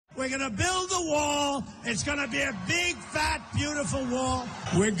We're going to build a wall. It's going to be a big, fat, beautiful wall.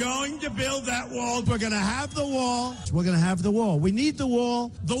 We're going to build that wall. We're going to have the wall. We're going to have the wall. We need the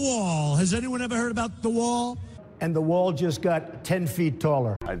wall. The wall. Has anyone ever heard about the wall? And the wall just got 10 feet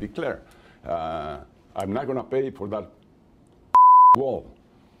taller. I declare, I'm not going to pay for that wall.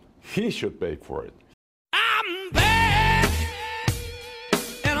 He should pay for it. I'm back,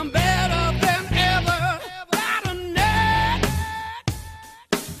 and I'm better than ever. Got a knack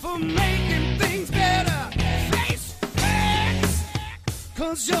for making things better. Face facts,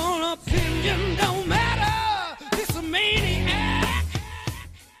 'cause your opinion don't matter. This a maniac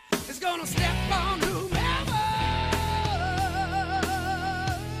is gonna step on whomever.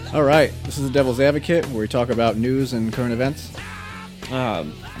 All right, this is the Devil's Advocate, where we talk about news and current events.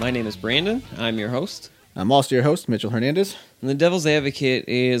 My name is Brandon. I'm your host. I'm also your host, Mitchell Hernandez. And the Devil's Advocate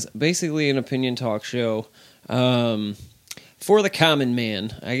is basically an opinion talk show for the common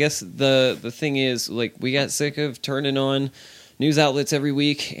man. I guess the thing is, like, we got sick of turning on news outlets every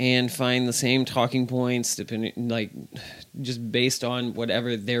week and find the same talking points, depending, like, just based on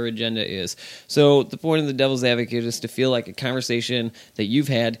whatever their agenda is. So the point of the Devil's Advocate is to feel like a conversation that you've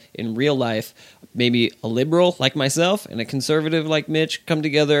had in real life. Maybe a liberal like myself and a conservative like Mitch come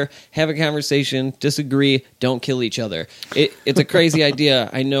together, have a conversation, disagree, don't kill each other. It's a crazy idea,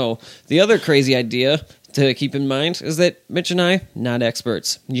 I know. The other crazy idea to keep in mind is that Mitch and I, not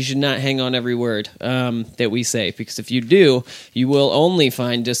experts. You should not hang on every word that we say, because if you do, you will only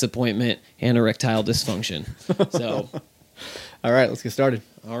find disappointment and erectile dysfunction. So, all right, let's get started.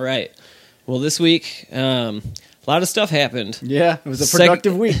 All right. Well, this week, a lot of stuff happened. Yeah, it was a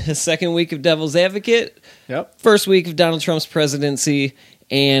productive week. Second week of Devil's Advocate. Yep. First week of Donald Trump's presidency.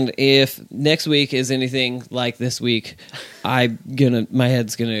 And if next week is anything like this week, my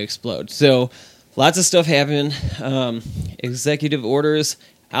head's gonna explode. So, lots of stuff happened. Executive orders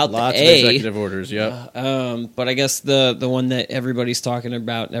out. Lots of executive orders. Yep. But I guess the one that everybody's talking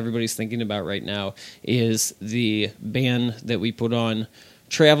about and everybody's thinking about right now is the ban that we put on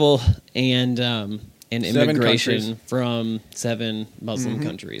travel and immigration from 7 Muslim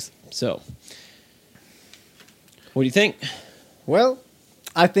countries. So, what do you think? Well,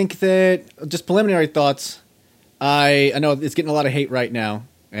 I think that just preliminary thoughts. I know it's getting a lot of hate right now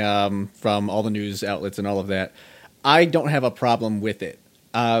from all the news outlets and all of that. I don't have a problem with it.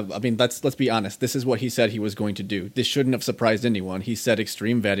 I mean, let's be honest. This is what he said he was going to do. This shouldn't have surprised anyone. He said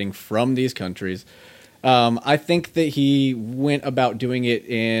extreme vetting from these countries. I think that he went about doing it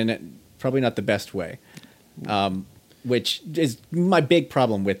in probably not the best way, which is my big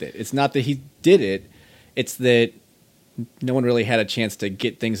problem with it. It's not that he did it. It's that no one really had a chance to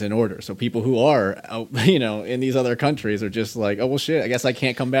get things in order. So people who are, in these other countries are just like, oh, well, shit, I guess I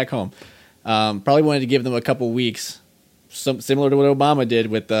can't come back home. Probably wanted to give them a couple weeks, similar to what Obama did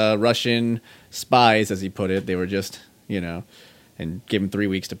with Russian spies, as he put it. They were just, and give them 3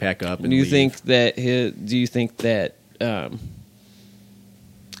 weeks to pack up and Do you leave. think that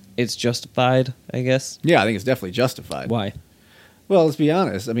it's justified, I guess? Yeah, I think it's definitely justified. Why? Well, let's be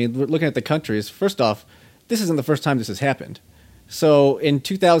honest. I mean, we're looking at the countries. First off, this isn't the first time this has happened. So in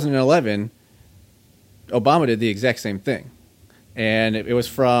 2011, Obama did the exact same thing. And it was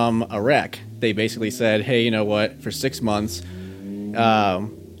from Iraq. They basically said, hey, you know what, for 6 months. A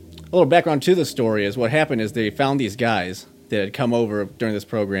little background to the story is what happened is they found these guys that had come over during this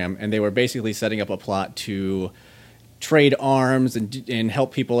program, and they were basically setting up a plot to trade arms and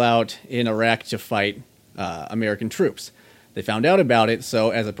help people out in Iraq to fight American troops. They found out about it, so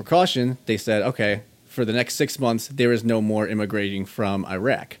as a precaution, they said, okay, for the next 6 months, there is no more immigrating from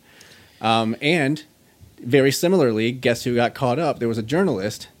Iraq. And very similarly, guess who got caught up? There was a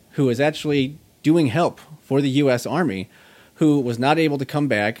journalist who was actually doing help for the U.S. Army who was not able to come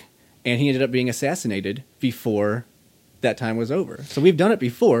back, and he ended up being assassinated before that time was over. So we've done it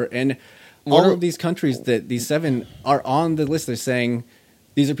before, and all of these countries, that these 7 are on the list, they're saying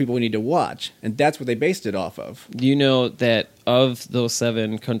these are people we need to watch, and that's what they based it off of. Do you know that of those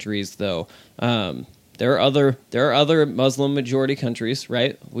 7 countries, though, there are other Muslim majority countries,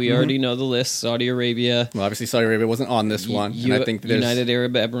 right? We already know the list. Saudi Arabia. Well, obviously Saudi Arabia wasn't on this one, and I think United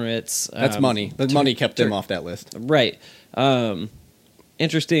Arab Emirates. That's money. The money kept them off that list. Right.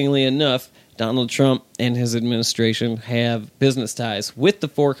 Interestingly enough, Donald Trump and his administration have business ties with the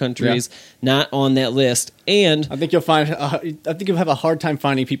 4 countries not on that list, and I think you'll have a hard time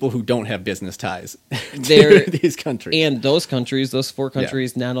finding people who don't have business ties to these countries. And those 4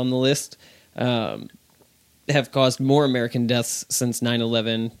 countries not on the list, have caused more American deaths since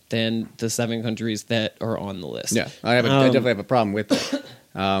 9/11 than the 7 countries that are on the list. Yeah, I definitely have a problem with that.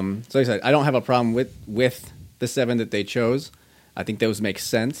 So like I said, I don't have a problem with the 7 that they chose. I think those make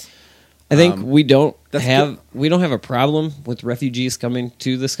sense. I think we don't that's have a problem with refugees coming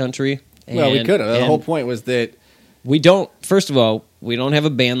to this country. Well, we could have. The and whole point was that we don't. First of all, we don't have a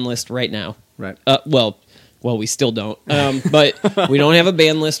ban list right now. right. Well, we still don't. But we don't have a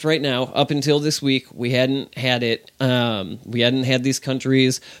ban list right now. Up until this week, we hadn't had it. We hadn't had these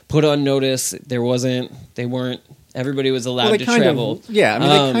countries put on notice. They weren't. Everybody was allowed to travel. They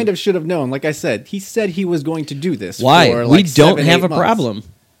kind of should have known. Like I said, he said he was going to do this. Why? For We like don't 7-8 have a months. problem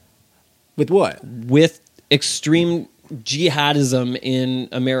With what? with extreme jihadism in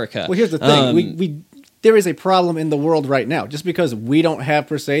America. Well, here's the thing. There is a problem in the world right now. Just because we don't have,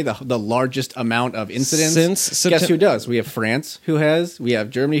 per se, the largest amount of incidents, guess who does? We have France who has, we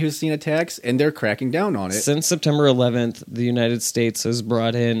have Germany who's seen attacks, and they're cracking down on it. Since September 11th, the United States has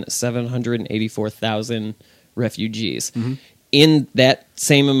brought in 784,000 refugees. Mm-hmm. In that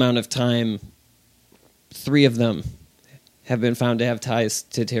same amount of time, 3 of them have been found to have ties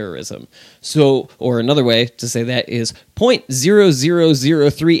to terrorism. So, or another way to say that is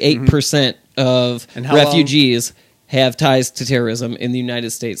 0.00038% of And how refugees have ties to terrorism in the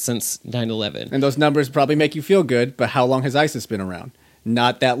United States since 9/11. And those numbers probably make you feel good, but how long has ISIS been around?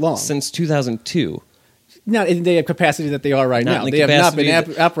 Not that long. Since 2002. Not in the capacity that they are right now. They have not been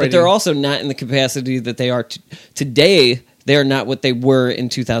operating. But they're also not in the capacity that they are today. They are not what they were in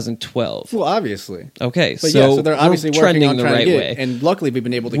 2012. Well, obviously. Okay, So they're obviously we're working trending on the trying right to get way. it. And luckily, we've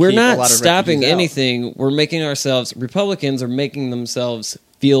been able to We're keep a lot not of stopping refugees out. anything. We're making ourselves, Republicans are making themselves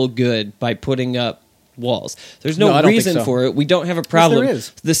feel good by putting up walls. There's No, no, I don't think reason so. for it. We don't have a problem. there is.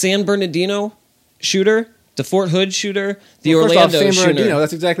 The San Bernardino shooter, the Fort Hood shooter, the Well, Orlando first off, San shooter. Bernardino,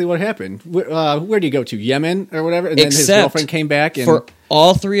 that's exactly what happened. Where do you go to? Yemen or whatever? And then his Except girlfriend came back. And for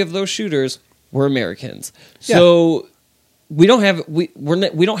all 3 of those shooters were Americans. Yeah. So we don't have we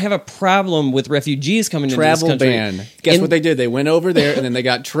don't have a problem with refugees coming into this travel country. ban. Guess And what they did? They went over there and then they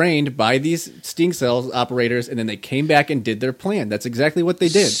got trained by these sting cells operators, and then they came back and did their plan. That's exactly what they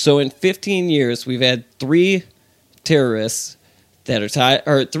did. So in 15 years, we've had 3 terrorists that are tied,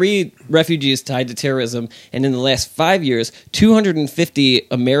 or 3 refugees tied to terrorism, and in the last 5 years, 250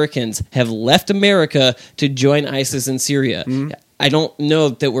 Americans have left America to join ISIS in Syria. Mm-hmm. I don't know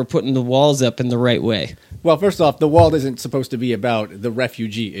that we're putting the walls up in the right way. Well, first off, the wall isn't supposed to be about the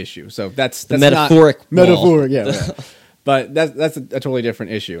refugee issue, so that's The not metaphoric wall. metaphoric. Yeah, yeah. But that's a totally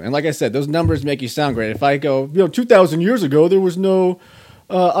different issue. And like I said, those numbers make you sound great. If I go, 2,000 years ago there was no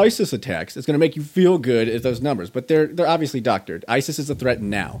ISIS attacks, it's going to make you feel good at those numbers. But they're obviously doctored. ISIS is a threat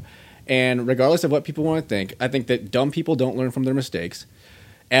now, and regardless of what people want to think, I think that dumb people don't learn from their mistakes.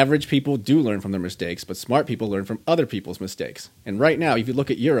 Average people do learn from their mistakes, but smart people learn from other people's mistakes. And right now, if you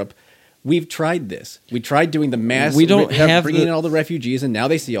look at Europe, we've tried this. We tried doing the mass. We don't have bringing in all the refugees, and now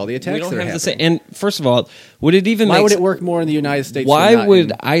they see all the attacks. We don't that are have the same. happening. And first of all, would it even Why make would it work more in the United States? Why than not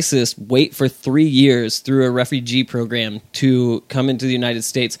would in- ISIS wait for 3 years through a refugee program to come into the United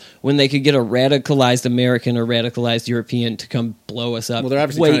States when they could get a radicalized American or radicalized European to come blow us up? Well, they're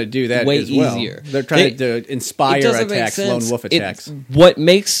obviously way, trying to do that way as well. easier. They're trying to inspire it doesn't make attacks, lone sense. wolf attacks. What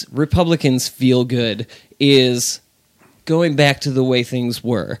makes Republicans feel good is going back to the way things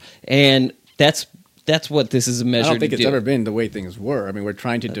were, and that's what this is a measure I don't think to it's do. ever been the way things were. I mean, we're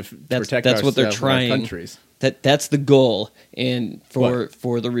trying to protect that's what they're our trying. countries. That's the goal for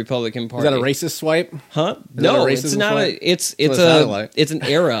What? the Republican Is Party. that a racist swipe? Huh? that No, a it's racism not. swipe? It's That's what it sounded a like. it's an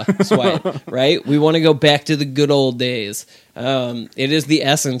era swipe, right? We want to go back to the good old days. It is the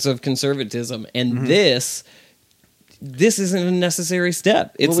essence of conservatism, and Mm-hmm. this isn't a necessary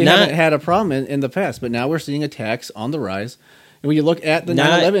step. It's Well, we not. haven't had a problem in the past, but now we're seeing attacks on the rise. And when you look at the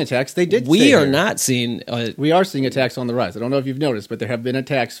 9/11 attacks, they did. We stay are there. not seeing. We are seeing attacks on the rise. I don't know if you've noticed, but there have been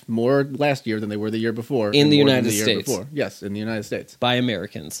attacks more last year than they were the year before. In and the more than United year States. Before. Yes, in the United States. by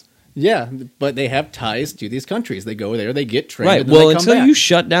Americans. Yeah, but they have ties to these countries. They go there, they get trained. Right. And then Well, they come until back. you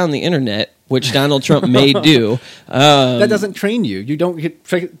shut down the internet, which Donald Trump may do. That doesn't train you. You don't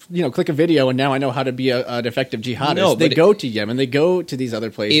click a video and now I know how to be an effective jihadist. No, they but go to Yemen, they go to these other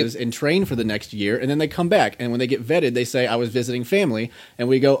places and train for the next year, and then they come back. And when they get vetted, they say, I was visiting family. And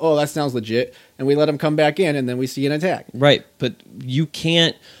we go, oh, that sounds legit. And we let them come back in, and then we see an attack. Right, but you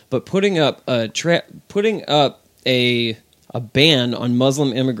can't. But putting up a ban on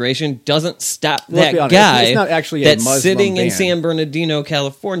Muslim immigration doesn't stop Well, let's that be honest, guy it's not actually a that's Muslim sitting in ban. San Bernardino,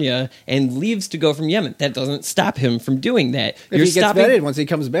 California, and leaves to go from Yemen. That doesn't stop him from doing that. If he gets vetted, once he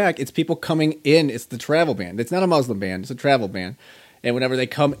comes back, it's people coming in. It's the travel ban. It's not a Muslim ban. It's a travel ban. And whenever they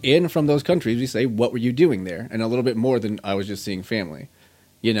come in from those countries, we say, what were you doing there? And a little bit more than I was just seeing family.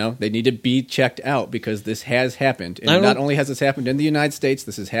 You know, they need to be checked out because this has happened. I And don't- not only has this happened in the United States,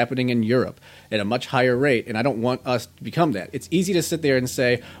 this is happening in Europe at a much higher rate, and I don't want us to become that. It's easy to sit there and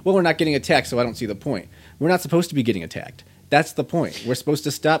say, well, we're not getting attacked, so I don't see the point. We're not supposed to be getting attacked. That's the point. We're supposed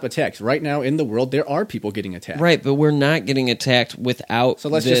to stop attacks. Right now in the world, there are people getting attacked. Right, but we're not getting attacked without So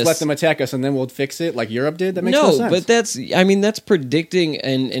let's this. just let them attack us and then we'll fix it like Europe did? That makes no sense. But that's predicting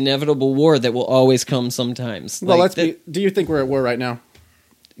an inevitable war that will always come sometimes. Well, Like, do you think we're at war right now?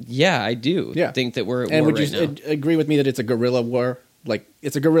 Yeah, I do think that we're at and war would right you now. agree with me that it's a guerrilla war? Like,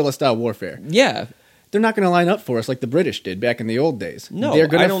 it's a guerrilla-style warfare. Yeah. They're not going to line up for us like the British did back in the old days. No, they're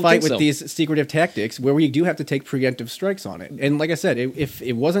going I to don't fight think with so. these secretive tactics where we do have to take preemptive strikes on it. And like I said, if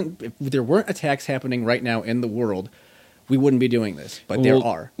there weren't attacks happening right now in the world, we wouldn't be doing this. But there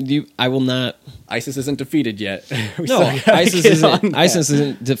are. I will not. ISIS isn't defeated yet. We No, still gotta ISIS get isn't. on that. ISIS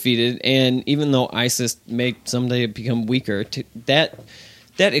isn't defeated, and even though ISIS may someday become weaker, that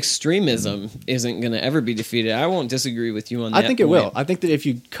extremism isn't going to ever be defeated. I won't disagree with you on that. I think it point. will. I think that if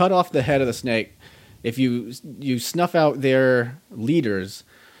you cut off the head of the snake, if you snuff out their leaders,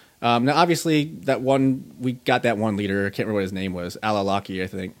 now obviously we got that one leader. I can't remember what his name was, Al-Awlaki, I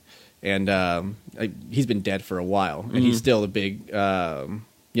think, and he's been dead for a while, and he's still a big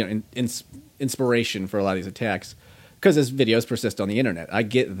inspiration for a lot of these attacks because his videos persist on the internet. I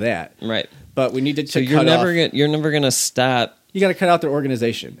get that, Right. but we need to So cut you're never off. you're never going to stop. You got to cut out their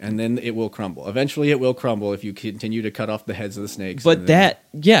organization, and then it will crumble. Eventually, it will crumble if you continue to cut off the heads of the snakes. But and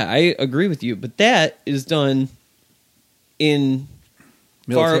then- I agree with you. But that is done in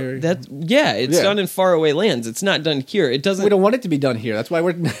Military? it's Yeah. done in faraway lands. It's not done here. It doesn't. we don't want it to be done here. That's why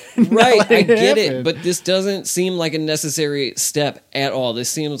we're not Right, I letting get happen. it, but this doesn't seem like a necessary step at all. This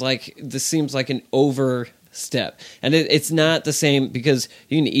seems like an overstep, and it's not the same because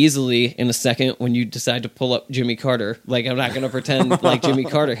you can easily, in a second, when you decide to pull up Jimmy Carter, like I'm not going to pretend like Jimmy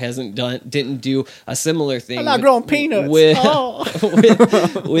Carter didn't do a similar thing. I'm not growing peanuts. with, Oh.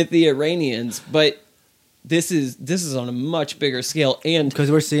 with the Iranians, but this is on a much bigger scale, and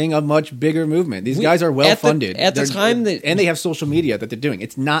Because we're seeing a much bigger movement. These guys are well funded. at the time that- and they have social media that they're doing.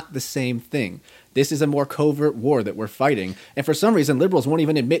 It's not the same thing. This is a more covert war that we're fighting. And for some reason, liberals won't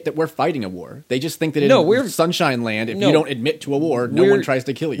even admit that we're fighting a war. They just think that in Sunshine Land, if you don't admit to a war, no one tries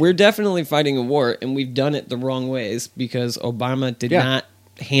to kill you. We're definitely fighting a war, and we've done it the wrong ways because Obama did not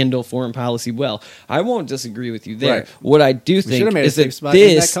handle foreign policy well. I won't disagree with you there. Right. What I do should think have made a is safe that spot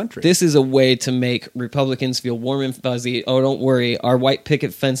in that country. this is a way to make Republicans feel warm and fuzzy. Oh, don't worry, our white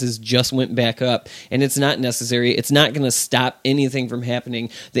picket fences just went back up, and it's not necessary. It's not going to stop anything from happening.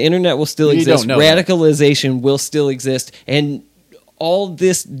 The internet will still You exist. don't know that. Radicalization will still exist, and all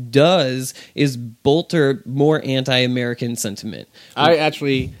this does is bolster more anti-American sentiment. I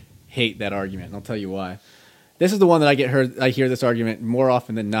actually hate that argument, and I'll tell you why. This is the one that I hear this argument more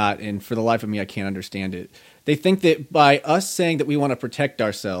often than not, and for the life of me, I can't understand it. They think that by us saying that we want to protect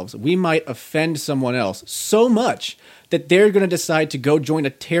ourselves, we might offend someone else so much that they're going to decide to go join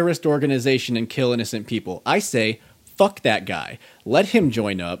a terrorist organization and kill innocent people. I say, fuck that guy. Let him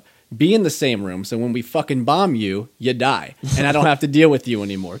join up. Be in the same room, so when we fucking bomb you, you die. And I don't have to deal with you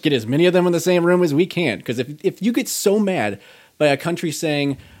anymore. Get as many of them in the same room as we can. Because if you get so mad by a country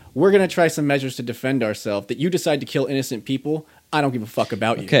saying, we're going to try some measures to defend ourselves, that you decide to kill innocent people, I don't give a fuck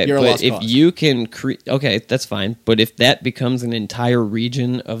about you. Okay, You're a but lost if cause. you can okay, that's fine. But if that becomes an entire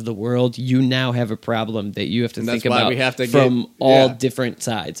region of the world, you now have a problem that you have to And think that's why about we have to from get- all yeah. different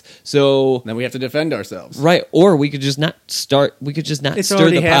sides. So Then we have to defend ourselves. right, or we could just not start. We could just not It's stir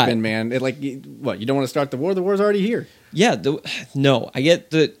already the pot. happened, man. What, you don't want to start the war? The war's already here. Yeah, no, I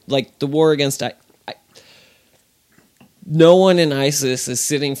get the war against. No one in ISIS is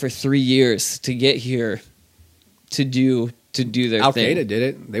sitting for 3 years to get here to do their Al thing. Qaeda did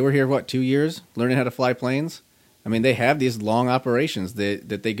it. They were here, 2 years, learning how to fly planes? I mean, they have these long operations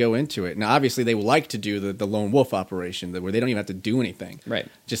that they go into it. Now, obviously, they like to do the lone wolf operation where they don't even have to do anything. Right.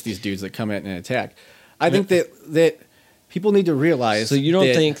 Just these dudes that come in and attack. I think that people need to realize. So you don't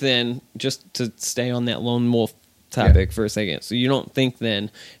that- think then, just to stay on that lone wolf topic for a second, so you don't think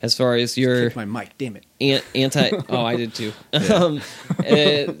then, as far as your Kick my mic, damn it. anti oh I did too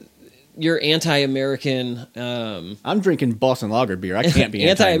your anti-American I'm drinking Boston Lager beer. I can't be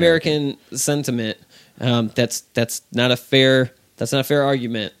anti-American. anti-American sentiment, that's not a fair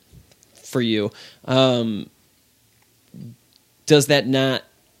argument for you.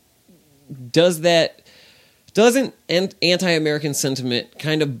 Doesn't anti-American sentiment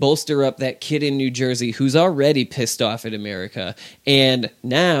kind of bolster up that kid in New Jersey who's already pissed off at America, and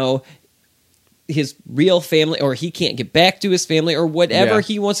now his real family, or he can't get back to his family, or whatever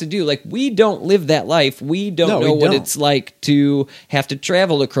he wants to do. Like, we don't live that life. We don't know what it's like to have to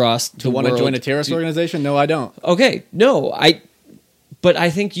travel across the world. To want to join a terrorist organization? No, I don't. Okay, no, but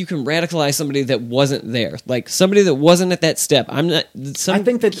I think you can radicalize somebody that wasn't there, like somebody that wasn't at that step. I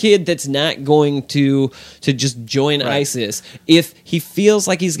think that kid that's not going to just join ISIS if he feels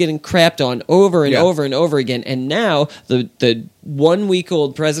like he's getting crapped on over and over and over again. And now the 1 week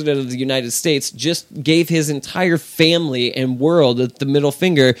old president of the United States just gave his entire family and world the middle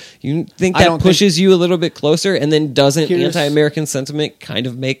finger. You think that pushes you a little bit closer, and then doesn't anti-American sentiment kind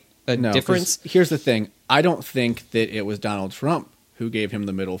of make a difference? Here's the thing: I don't think that it was Donald Trump who gave him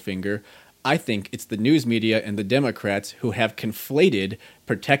the middle finger. I think it's the news media and the Democrats who have conflated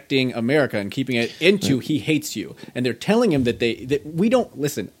protecting America and keeping it into he hates you. And they're telling him that we don't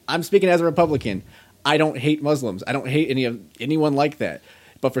listen. I'm speaking as a Republican. I don't hate Muslims. I don't hate anyone like that.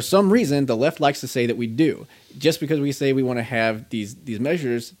 But for some reason, the left likes to say that we do, just because we say we want to have these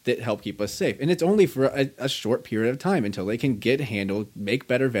measures that help keep us safe. And it's only for a short period of time until they can get handled, make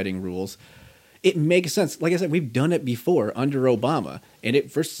better vetting rules. It makes sense. Like I said, we've done it before under Obama,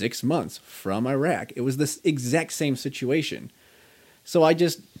 and for 6 months from Iraq. It was this exact same situation. So I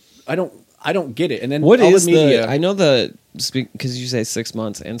don't get it. And then what all is the media? I know because you say 6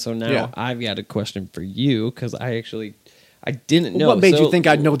 months, and so now I've got a question for you, because I didn't know. What made you think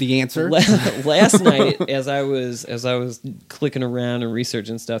I'd know the answer? Last night, as I was clicking around and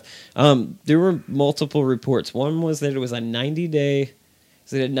researching stuff, there were multiple reports. One was that it was a 90-day.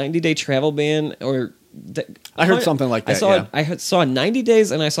 Is it a 90-day travel ban? Or I heard something like that. I saw 90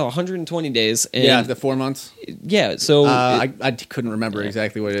 days, and I saw 120 days. And the 4 months. Yeah, so I couldn't remember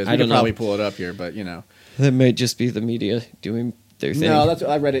exactly what it is. We could probably pull it up here, but that may just be the media doing their thing. No,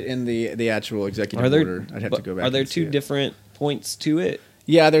 I read it in the actual executive order. I'd have to go back. Are there two different points to it?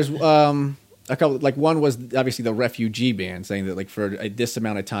 Yeah, there's a couple. Like, one was obviously the refugee ban, saying that, like, for this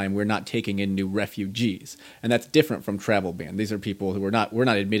amount of time we're not taking in new refugees, and that's different from travel ban. These are people who we're not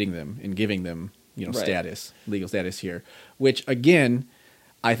admitting them and giving them legal status here, which again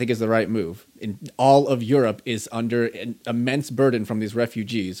I think is the right move. All of Europe is under an immense burden from these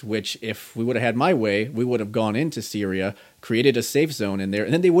refugees, which, if we would have had my way, we would have gone into Syria, created a safe zone in there,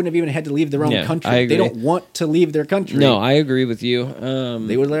 and then they wouldn't have even had to leave their own country. They don't want to leave their country. No, I agree with you.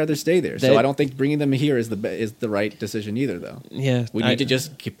 They would rather stay there. So I don't think bringing them here is the right decision either, though. Yeah, we need to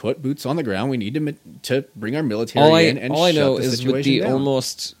just put boots on the ground. We need to bring our military in and all I know shut the is situation with the down.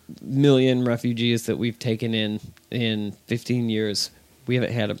 almost million refugees that we've taken in 15 years, we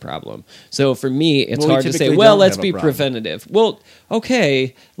haven't had a problem. So for me, it's hard to say, well, let's be preventative. Well,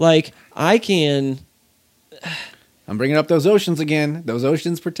 okay, like, I'm bringing up those oceans again. Those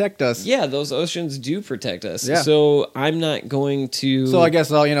oceans protect us. Yeah, those oceans do protect us. Yeah. So I'm not going to... So I guess,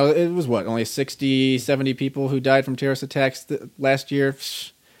 it was only 60, 70 people who died from terrorist attacks last year?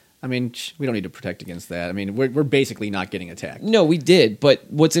 I mean, we don't need to protect against that. I mean, we're basically not getting attacked. No, we did. But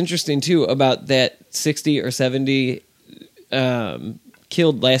what's interesting, too, about that 60 or 70...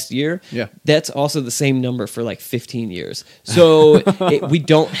 killed last year, that's also the same number for like 15 years. So we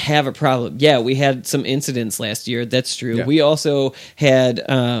don't have a problem. Yeah, we had some incidents last year. That's true. Yeah. We also had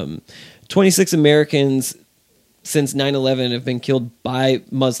 26 Americans since 9/11 have been killed by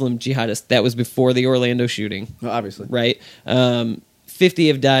Muslim jihadists. That was before the Orlando shooting. Well, obviously. Right? 50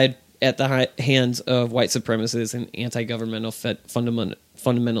 have died at the hands of white supremacists and anti-governmental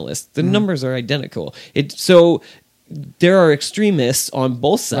fundamentalists. The numbers are identical. So there are extremists on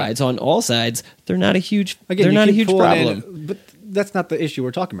both sides, on all sides. They're not a huge problem. But that's not the issue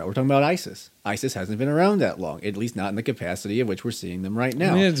we're talking about. We're talking about ISIS. ISIS hasn't been around that long, at least not in the capacity of which we're seeing them right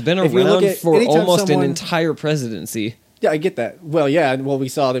now. I mean, it's been around for almost an entire presidency. Yeah, I get that. Well, yeah, we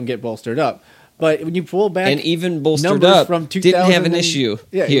saw them get bolstered up. But when you pull back, and even bolstered up, from didn't have an issue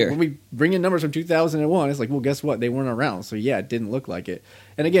here. When we bring in numbers from 2001, it's like, well, guess what? They weren't around. So yeah, it didn't look like it.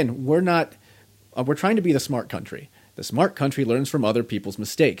 And again, we're trying to be the smart country. The smart country learns from other people's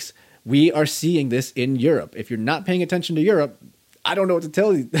mistakes. We are seeing this in Europe. If you're not paying attention to Europe, I don't know what to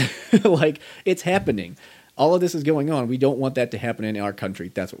tell you. Like, it's happening. All of this is going on. We don't want that to happen in our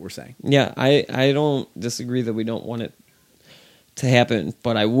country. That's what we're saying. Yeah, I don't disagree that we don't want it to happen.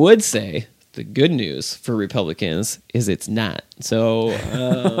 But I would say the good news for Republicans is it's not. So,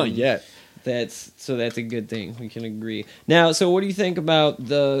 that's a good thing. We can agree. Now, so what do you think about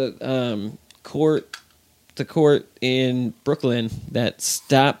the court in Brooklyn that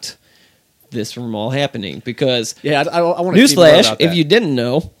stopped this from all happening? Because I want to newsflash, if you didn't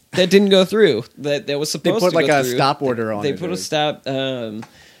know, that didn't go through. That was supposed to go through. They put a stop order on it. They put a stop.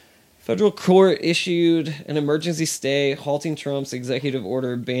 If Federal court issued an emergency stay halting Trump's executive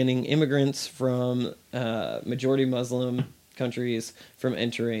order banning immigrants from majority Muslim countries from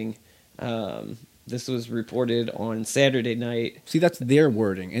entering. This was reported on Saturday night. See, that's their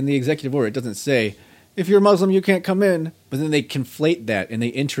wording. In the executive order, it doesn't say, if you're Muslim, you can't come in. But then they conflate that, and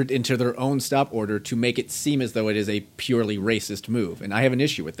they enter it into their own stop order to make it seem as though it is a purely racist move. And I have an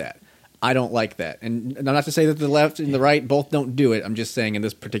issue with that. I don't like that. And not to say that the left and the right both don't do it. I'm just saying in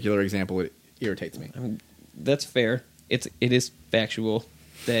this particular example, it irritates me. That's fair. It is factual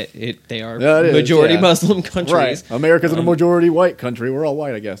that they are Yeah, it is, majority yeah. Muslim countries. Right. America's a majority white country. We're all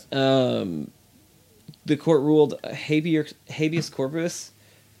white, I guess. The court ruled a habeas corpus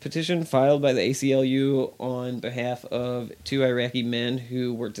petition filed by the ACLU on behalf of 2 Iraqi men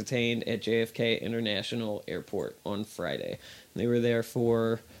who were detained at JFK International Airport on Friday. They were there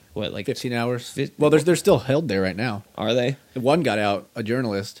for, 15 hours? Well, they're still held there right now. Are they? One got out, a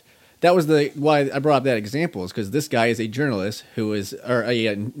journalist. That was why I brought up that example, is because this guy is a journalist who is, not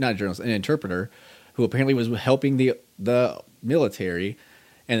a journalist, an interpreter, who apparently was helping the military,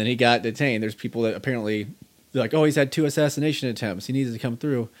 and then he got detained. There's people that apparently, they're like, oh, he's had 2 assassination attempts. He needs to come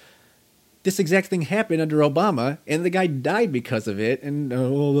through. This exact thing happened under Obama, and the guy died because of it. And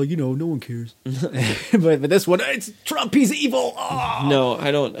no one cares. but this one, it's Trump. He's evil. Oh! No,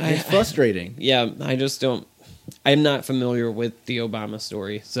 I don't. It's frustrating. Yeah, I just don't. I'm not familiar with the Obama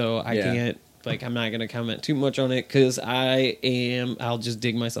story, so I can't. I'm not going to comment too much on it because I'll just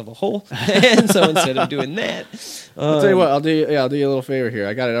dig myself a hole. And so instead of doing that, I'll tell you what. I'll do you a little favor here.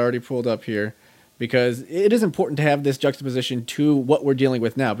 I got it already pulled up here. Because it is important to have this juxtaposition to what we're dealing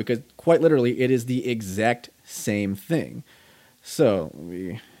with now, because quite literally it is the exact same thing. So,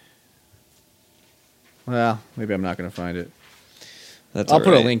 maybe I'm not going to find it. I'll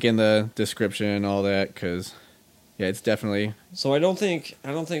put a link in the description and all that, because, it's definitely... So I think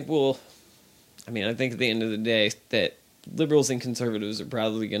we'll... I think at the end of the day that liberals and conservatives are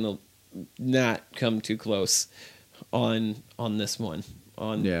probably going to not come too close on this one.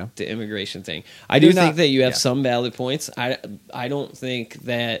 On the immigration thing, I do think that you have some valid points. I don't think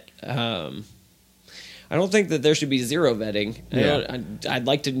that there should be zero vetting. I'd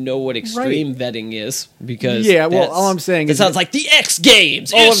like to know what extreme vetting is, because all I'm saying is it sounds like the X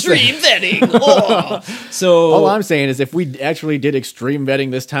Games extreme vetting. So all I'm saying is if we actually did extreme vetting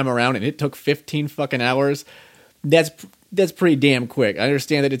this time around and it took 15 fucking hours, that's pretty damn quick. I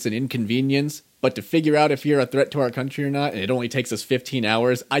understand that it's an inconvenience. But to figure out if you're a threat to our country or not, and it only takes us 15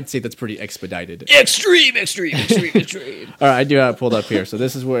 hours, I'd say that's pretty expedited. Extreme. All right, I do have it pulled up here. So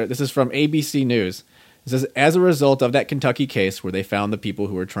this is from ABC News. It says, as a result of that Kentucky case where they found the people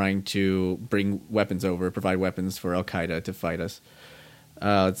who were trying to bring weapons over, provide weapons for Al-Qaeda to fight us.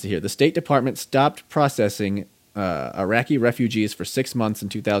 Let's see here. The State Department stopped processing Iraqi refugees for 6 months in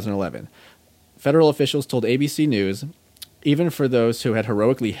 2011. Federal officials told ABC News, even for those who had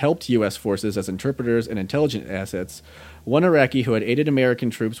heroically helped U.S. forces as interpreters and intelligence assets, one Iraqi who had aided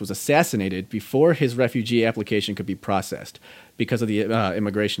American troops was assassinated before his refugee application could be processed because of the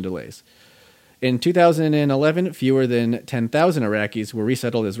immigration delays. In 2011, fewer than 10,000 Iraqis were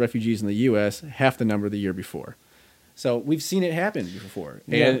resettled as refugees in the U.S., half the number the year before. So we've seen it happen before.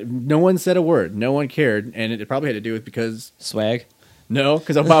 And no one said a word. No one cared. And it probably had to do with because... Swag? No,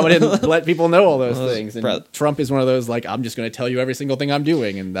 because Obama didn't let people know all those things. And Trump is one of those, I'm just going to tell you every single thing I'm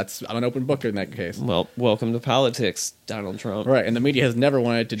doing, and I'm an open book in that case. Well, welcome to politics, Donald Trump. Right, and the media has never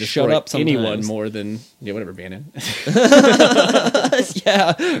wanted to destroy anyone more than, whatever, Bannon.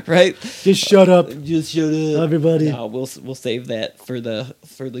 Yeah, right. Just shut up. Everybody. No, we'll save that for the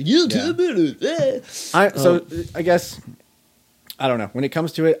YouTube minute. So I guess... I don't know. When it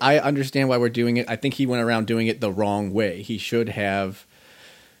comes to it, I understand why we're doing it. I think he went around doing it the wrong way. He should have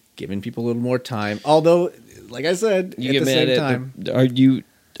given people a little more time. Although, like I said, you at the same time, are you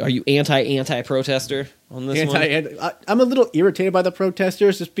anti-protester on this one? I'm a little irritated by the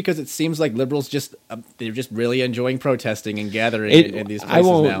protesters just because it seems like liberals they're just really enjoying protesting and gathering in these places now. I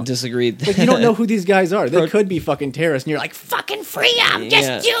won't disagree. Like, you don't know who these guys are. They could be fucking terrorists, and you're like, fucking free them,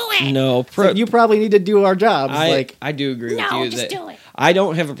 just do it. No, you probably need to do our jobs. I do agree with you. Just do it. I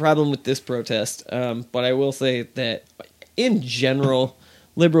don't have a problem with this protest, but I will say that in general,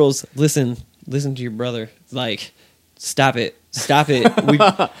 liberals, listen to your brother. Stop it.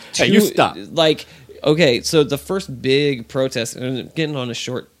 Hey, you stop. Okay, so the first big protest, and I'm getting on a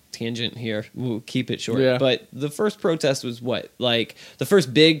short tangent here. We'll keep it short. Yeah. But the first protest was what? Like, the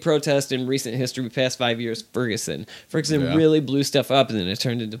first big protest in recent history, past 5 years, Ferguson. Ferguson really blew stuff up, and then it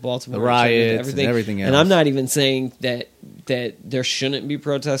turned into Baltimore. The riots and everything else. And I'm not even saying that there shouldn't be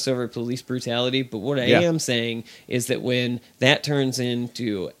protests over police brutality, but what I am saying is that when that turns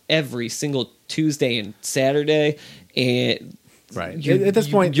into every single Tuesday and Saturday, and right at this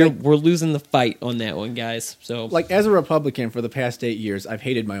point, we're losing the fight on that one, guys. So, like, as a Republican for the past 8 years, I've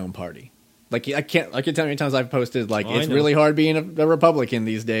hated my own party. Like, I can tell you how many times I've posted, like, it's really hard being a Republican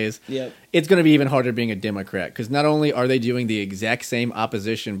these days. Yep. It's going to be even harder being a Democrat, because not only are they doing the exact same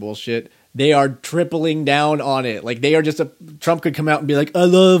opposition bullshit, they are tripling down on it. Like, they are just Trump could come out and be like, I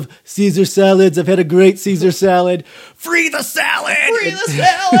love Caesar salads. I've had a great Caesar salad. Free the salad! Free the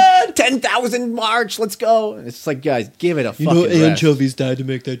salad! 10,000 march. Let's go. And it's just like, guys, give it a fucking rest. Anchovies died to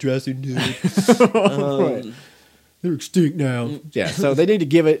make that dressing, dude. Right. They're extinct now. Yeah, so they need to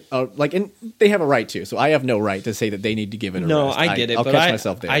give it and they have a right to. So I have no right to say that they need to give it a no, rest. I get it, I'll but catch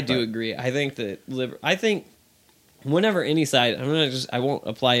myself there. I do agree. I think that I think whenever any side, I won't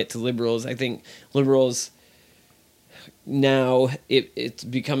apply it to liberals. I think liberals now it's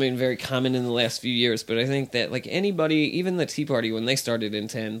becoming very common in the last few years, but I think that, like, anybody, even the Tea Party when they started in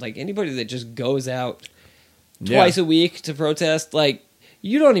 10, like, anybody that just goes out twice a week to protest, like,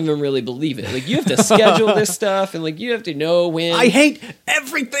 you don't even really believe it. Like, you have to schedule this stuff, and, like, you have to know when. I hate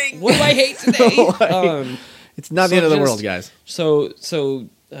everything. What do I hate today? It's not the end of the world, guys. So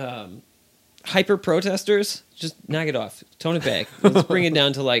hyper protesters, just knock it off. Tone it back. Let's bring it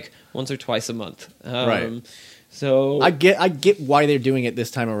down to, like, once or twice a month. Right. So I get why they're doing it this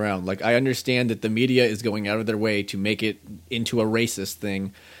time around. Like, I understand that the media is going out of their way to make it into a racist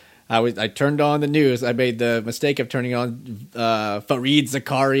thing. I turned on the news. I made the mistake of turning on Fareed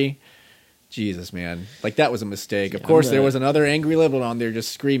Zakari. Jesus, man. Like, that was a mistake. Of course, there was another angry liberal on there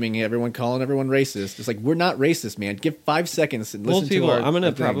just screaming, everyone calling everyone racist. It's like, we're not racist, man. Give 5 seconds and listen to our I'm going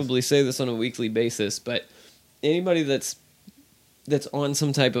to things. probably say this on a weekly basis, but anybody that's on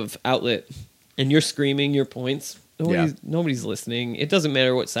some type of outlet and you're screaming your points, nobody's listening. It doesn't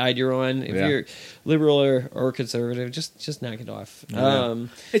matter what side you're on. If you're liberal or conservative, just knock it off.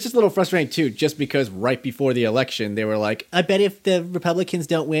 It's just a little frustrating, too, just because right before the election, they were like, I bet if the Republicans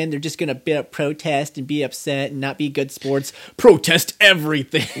don't win, they're just going to protest and be upset and not be good sports. Protest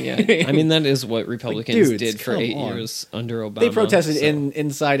everything. Yeah, I mean, that is what Republicans like, did for 8 years under Obama. They protested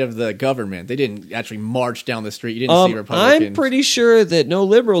inside of the government. They didn't actually march down the street. You didn't see Republicans. I'm pretty sure that no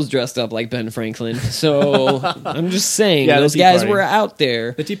liberals dressed up like Ben Franklin, so I'm just saying, those guys were out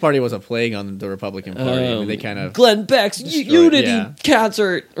there. The Tea Party was a plague on the Republican Party. I mean, they kind of Glenn Beck's Unity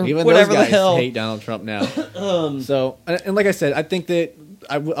concert or even whatever those guys the hell. hate Donald Trump now. So, and like I said, I think that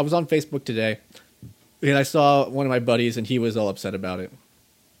I was on Facebook today, and I saw one of my buddies, and he was all upset about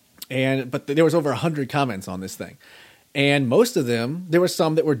it. But there was over 100 comments on this thing, and most of them, there were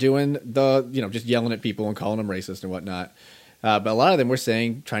some that were doing just yelling at people and calling them racist and whatnot. But a lot of them were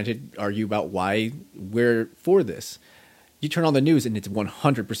trying to argue about why we're for this. You turn on the news and it's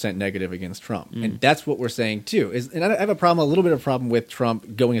 100% negative against Trump. And that's what we're saying too. And I have a little bit of a problem with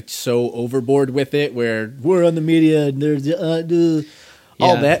Trump going so overboard with it, where we're on the media and there's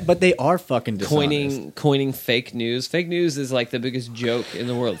all that, but they are fucking dishonest. Coining fake news. Fake news is like the biggest joke in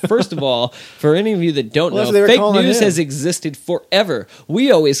the world. First of all, for any of you that don't know, fake news has existed forever. We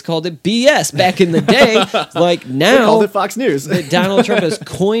always called it BS back in the day. Like, now, we called it Fox News. that Donald Trump has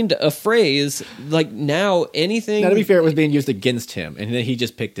coined a phrase. Like, now anything. Now, to be fair, it was being used against him, and then he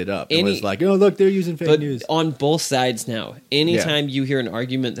just picked it up and was like, "Oh, look, they're using fake news." On both sides now, anytime you hear an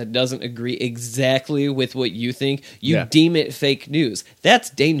argument that doesn't agree exactly with what you think, you deem it fake news. That's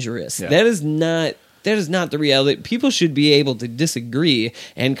dangerous. Yeah. That is not the reality. People should be able to disagree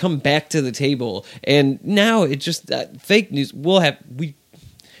and come back to the table. And now it just fake news. We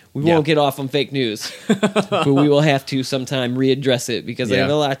won't get off on fake news, but we will have to sometime readdress it because I have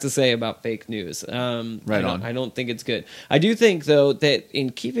a lot to say about fake news. I don't think it's good. I do think, though, that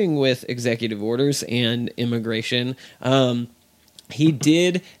in keeping with executive orders and immigration, he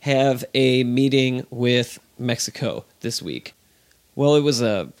did have a meeting with Mexico this week. Well, it was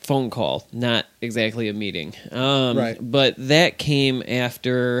a phone call, not exactly a meeting. But that came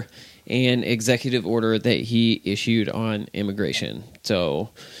after an executive order that he issued on immigration. So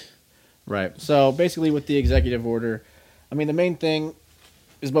basically with the executive order, I mean, the main thing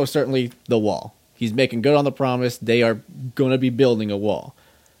is most certainly the wall. He's making good on the promise. They are going to be building a wall.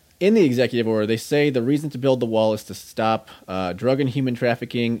 In the executive order, they say the reason to build the wall is to stop drug and human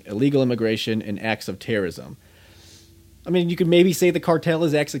trafficking, illegal immigration, and acts of terrorism. I mean, you could maybe say the cartel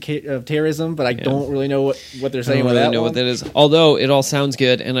is acts of terrorism, but I don't really know what they're saying I don't with really that know one. what that is. Although it all sounds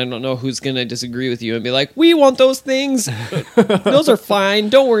good, and I don't know who's going to disagree with you and be like, "We want those things. Those are fine.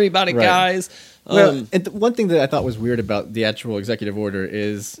 Don't worry about it, Right. guys." Well, and one thing that I thought was weird about the actual executive order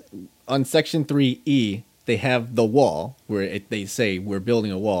is on Section 3E, they have the wall where they say we're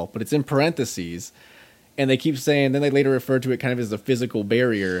building a wall, but it's in parentheses. And they keep saying, then they later refer to it kind of as a physical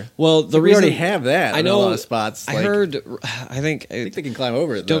barrier. Well, the we reason already have that. I know in a lot of spots. I Like, heard. I think they can climb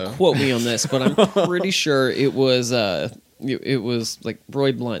over it. Don't though. quote me on this, but I'm pretty sure it was like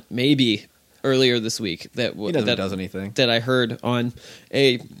Roy Blunt, maybe earlier this week that He never does anything. that I heard on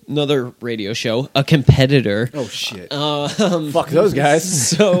another radio show, a competitor. Oh shit! Fuck those guys.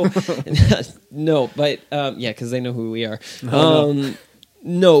 So no, but yeah, because they know who we are. No.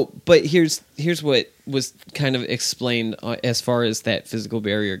 No, but here's what was kind of explained as far as that physical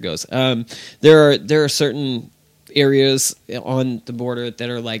barrier goes. There are certain areas on the border that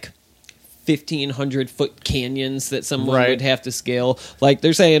are like 1,500-foot canyons that someone Right. would have to scale. Like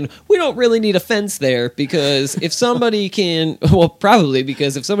they're saying, we don't really need a fence there because if somebody can, well, probably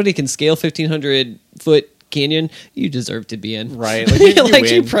because if somebody can scale 1,500-foot canyon, you deserve to be in. Right. Like, you like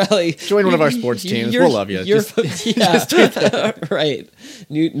you win. probably Join one of our sports teams. We'll love you. You're, Just do that. right.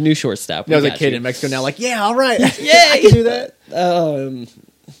 New shortstop. I was We a got kid you. in Mexico now, like, yeah, all right. Yay! I can do that.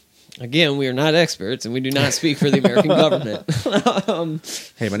 Again, we are not experts, and we do not speak for the American government.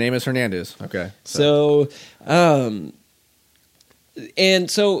 Hey, my name is Hernandez. Okay.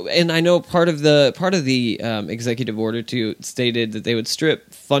 And I know part of the executive order too stated that they would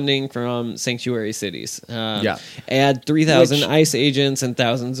strip funding from sanctuary cities. Add 3,000 ICE agents and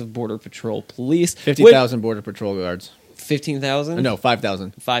thousands of Border Patrol police. 50,000 Border Patrol guards. 15,000? No,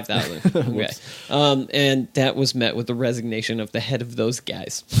 5,000. 5,000. Okay. And that was met with the resignation of the head of those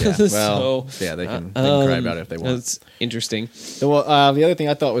guys. Yeah, well, So, they can cry about it if they want. That's interesting. Well, the other thing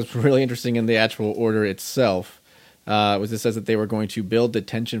I thought was really interesting in the actual order itself was it says that they were going to build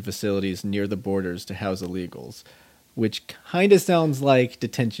detention facilities near the borders to house illegals, which kind of sounds like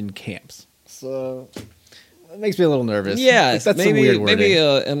detention camps. So it makes me a little nervous. Yeah, Like, that's maybe some weird wording. maybe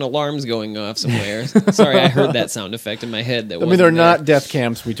an alarm's going off somewhere. Sorry, I heard that sound effect in my head. That I mean, wasn't they're there. not death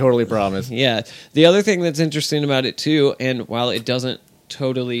camps. We totally promise. Yeah. The other thing that's interesting about it too, and while it doesn't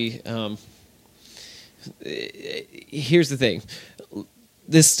totally, here's the thing: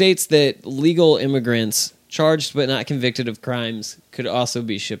 this states that legal immigrants charged but not convicted of crimes could also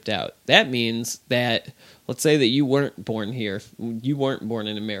be shipped out. That means that, let's say that you weren't born here, you weren't born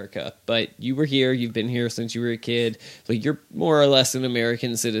in America, but you were here, you've been here since you were a kid, like you're more or less an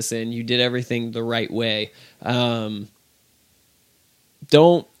American citizen, you did everything the right way.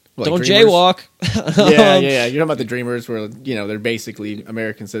 Don't Dreamers? jaywalk. Yeah. You're talking about the Dreamers, where they're basically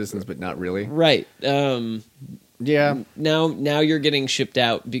American citizens, but not really. Right. Yeah. Now you're getting shipped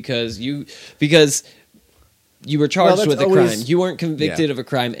out because you were charged that's with a always- crime. You weren't convicted of a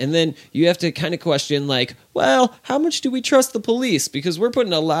crime. And then you have to kind of question, like, well, how much do we trust the police? Because we're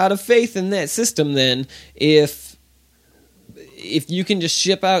putting a lot of faith in that system then if you can just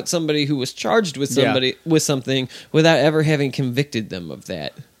ship out somebody who was charged with with something without ever having convicted them of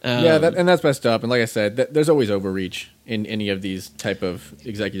that. And that's messed up. And like I said, there's always overreach in any of these type of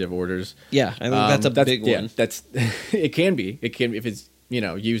executive orders. Yeah, I think that's a big one. That's it can be. It can, if it's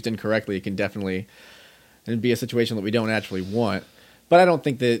used incorrectly, it can definitely be a situation that we don't actually want. But I don't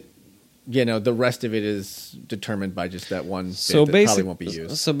think that the rest of it is determined by just that one bit that probably won't be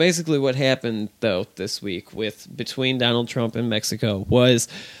used. So basically, what happened though this week between Donald Trump and Mexico was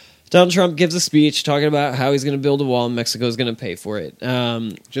Donald Trump gives a speech talking about how he's going to build a wall and Mexico is going to pay for it.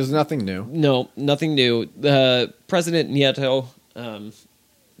 Just nothing new. No, nothing new. President Nieto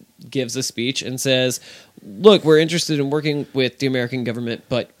gives a speech and says, look, we're interested in working with the American government,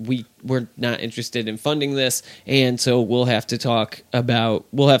 but we're not interested in funding this, and so we'll have to talk about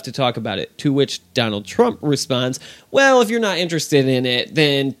it. To which Donald Trump responds, well, if you're not interested in it,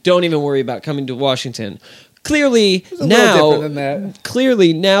 then don't even worry about coming to Washington. Clearly now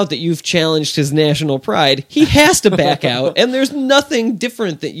that you've challenged his national pride, he has to back out, and there's nothing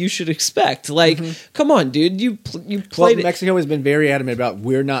different that you should expect. Like, come on, dude, you played it. Mexico has been very adamant about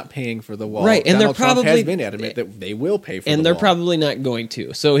we're not paying for the wall, right? And Donald they're probably Trump has been adamant that they will pay for, and the they're wall. probably not going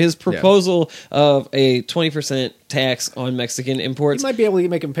to. So his proposal of a 20% tax on Mexican imports He might be able to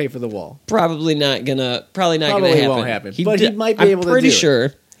make them pay for the wall. probably not gonna happen. Won't happen. But he might be able to do it. I'm pretty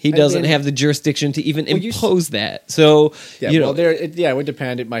sure he doesn't then- have the jurisdiction to even impose that. So It would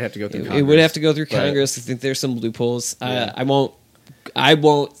depend. It might have to go through Congress. it would have to go through But- Congress. I think there's some loopholes. I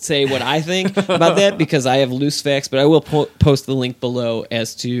won't say what I think about that because I have loose facts, but I will post the link below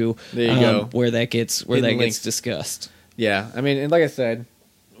as to There you go. where that gets Hidden links. discussed. Yeah, I mean, and like I said,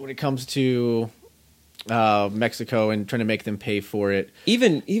 when it comes to Mexico and trying to make them pay for it,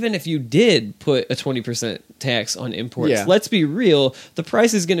 Even if you did put a 20% tax on imports, Yeah. let's be real, the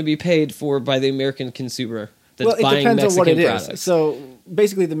price is going to be paid for by the American consumer that's well, it buying depends Mexican on what it products. is. So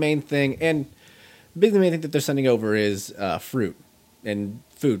basically, the main thing that they're sending over is fruit and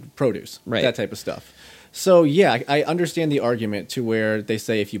food, produce, Right. that type of stuff. So yeah, I understand the argument to where they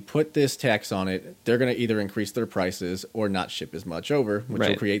say if you put this tax on it, they're going to either increase their prices or not ship as much over, which will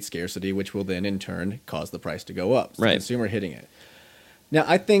Right. create scarcity, which will then in turn cause the price to go up. So Right. the consumer hitting it. Now,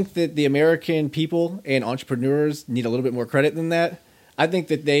 I think that the American people and entrepreneurs need a little bit more credit than that. I think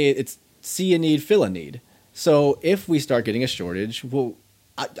that it's see a need, fill a need. So if we start getting a shortage, well,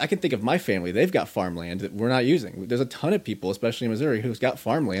 I can think of my family. They've got farmland that we're not using. There's a ton of people, especially in Missouri, who's got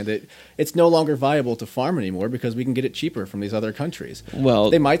farmland that it's no longer viable to farm anymore because we can get it cheaper from these other countries.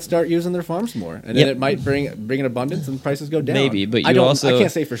 Well, They might start using their farms more, and then Yep. it might bring an abundance and prices go down. Maybe, but I you also- I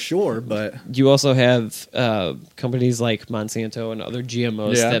can't say for sure, but you also have companies like Monsanto and other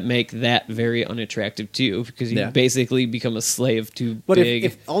GMOs Yeah. that make that very unattractive too, because you Yeah. basically become a slave to But big.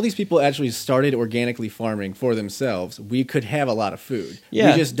 if all these people actually started organically farming for themselves, we could have a lot of food.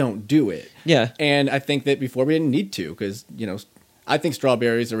 Yeah. We just don't do it. Yeah. And I think that before we didn't need to because, I think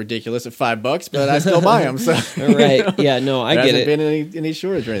strawberries are ridiculous at $5, but I still buy them. So, Right. Yeah, no, I there get hasn't it. been any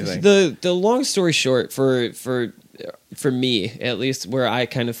shortage or anything. The long story short, for me at least, where I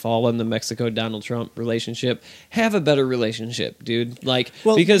kind of fall in the Mexico Donald Trump relationship, have a better relationship, dude. Like,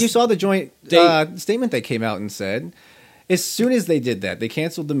 Well, because you saw the joint they- statement they came out and said, as soon as they did that, they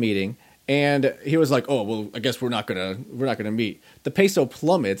canceled the meeting, and he was like, "Oh, well, I guess we're not gonna meet." The peso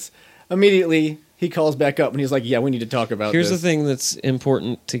plummets. Immediately, he calls back up and he's like, "Yeah, we need to talk about here's this." the thing that's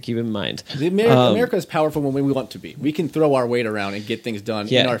important to keep in mind. America is powerful when we want to be. We can throw our weight around and get things done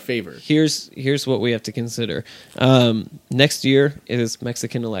in our favor. Here's what we have to consider. Next year is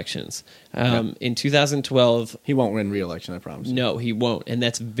Mexican elections. In 2012, He won't win re-election, I promise. no, he won't, and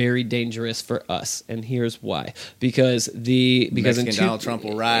that's very dangerous for us. And here's why: because Mexican Donald Trump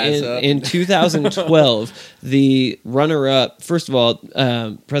will rise up. in 2012, the runner-up. First of all,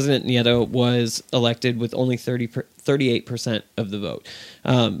 President Nieto was elected with only 38% of the vote.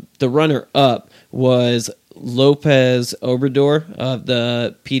 The runner-up was Lopez Obrador of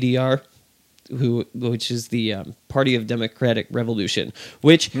the PDR, which is the Party of Democratic Revolution,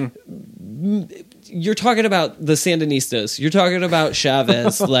 which you're talking about the Sandinistas. You're talking about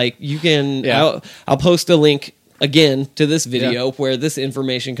Chavez. Like, you can, Yeah. I'll post a link again to this video where this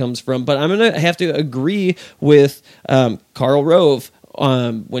information comes from, but I'm going to have to agree with Karl Rove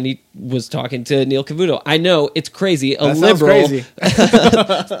when he was talking to Neil Cavuto. I know it's crazy. That sounds liberal. crazy.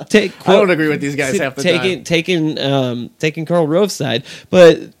 Take, I don't agree with these guys half the time. taking Karl Rove's side,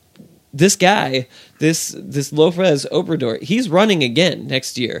 but this guy, this Lopez Obrador, he's running again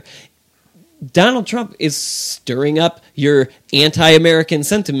next year. Donald Trump is stirring up your anti-American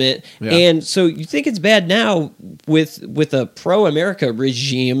sentiment, and so you think it's bad now with a pro-America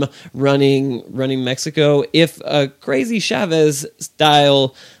regime running Mexico. If a crazy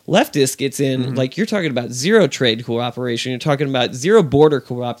Chavez-style leftist gets in, like, you're talking about zero trade cooperation, you're talking about zero border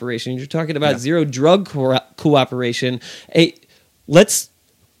cooperation, you're talking about zero drug cooperation. Let's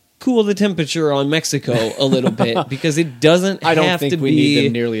cool the temperature on Mexico a little bit, because it doesn't I don't have think to we be need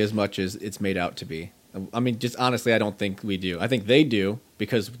them nearly as much as it's made out to be. I mean, just honestly, I don't think we do. I think they do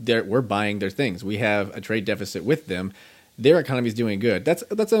because we're buying their things. We have a trade deficit with them. Their economy is doing good. That's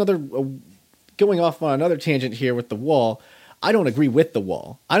another going off on another tangent here with the wall. I don't agree with the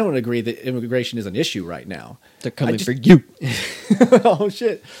wall. I don't agree that immigration is an issue right now. They're coming for you. Oh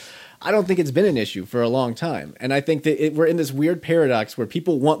shit. I don't think it's been an issue for a long time. And I think that we're in this weird paradox where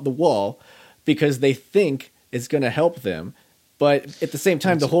people want the wall because they think it's going to help them. But at the same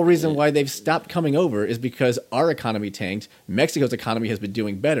time, the whole reason why they've stopped coming over is because our economy tanked. Mexico's economy has been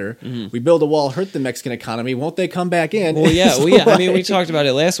doing better. We build a wall, hurt the Mexican economy. Won't they come back in? Well, yeah. So, I mean, we talked about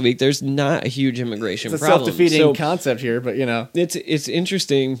it last week. There's not a huge immigration it's a problem. self-defeating So concept here, but it's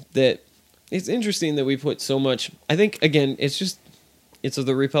interesting that we put so much. I think, again, it's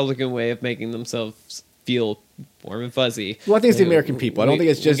the Republican way of making themselves feel warm and fuzzy. Well, I think it's the American people. I don't think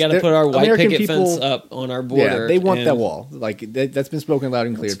it's just we got to put our white American picket people, fence up on our border. Yeah, they want and that wall. Like that's been spoken loud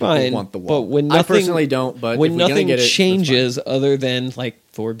and clear. It's People fine, want the wall. but when I nothing, personally don't. But when if we're gonna nothing get it, changes other than like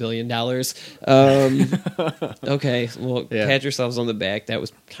 $4 billion, okay, well, pat yourselves on the back. That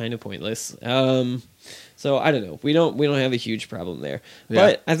was kind of pointless. So I don't know. We don't have a huge problem there.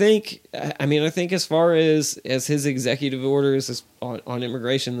 But I think as far as his executive orders on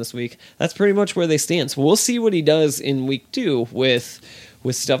immigration this week, that's pretty much where they stand. So we'll see what he does in week 2 with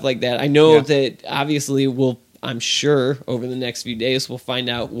stuff like that. I know that obviously we'll I'm sure over the next few days we'll find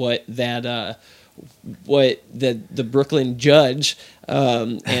out what that what the Brooklyn judge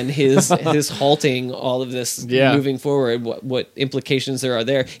and his halting all of this moving forward, what implications there are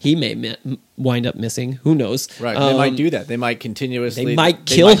there. He may wind up missing. Who knows? Right. They might do that. They might continuously. They might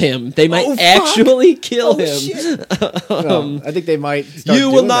kill him. They might actually kill him. Shit. I think they might. Start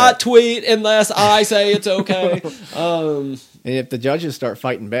you will not tweet unless I say it's okay. And if the judges start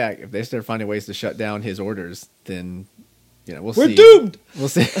fighting back, if they start finding ways to shut down his orders, then we'll see. We're doomed. We'll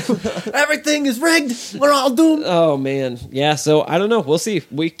see. Everything is rigged. We're all doomed. Oh man, yeah. So I don't know. We'll see.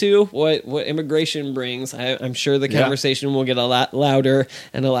 Week 2, what immigration brings. I'm sure the conversation will get a lot louder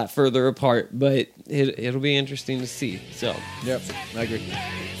and a lot further apart, but it'll be interesting to see. So, yep, I agree.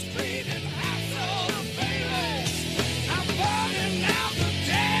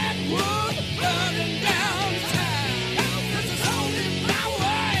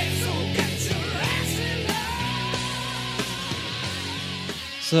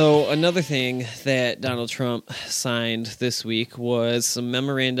 So another thing that Donald Trump signed this week was some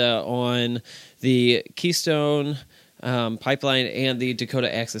memoranda on the Keystone pipeline and the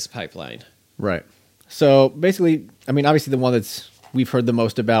Dakota Access Pipeline. Right. So basically, I mean, obviously the one that's we've heard the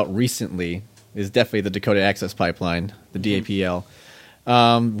most about recently is definitely the Dakota Access Pipeline, the DAPL.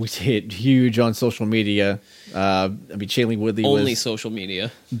 We see it huge on social media. I mean, Shailene Woodley only social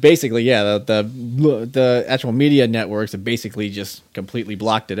media. Basically, yeah. The actual media networks have basically just completely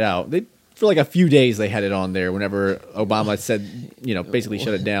blocked it out. For like a few days they had it on there. Whenever Obama said, basically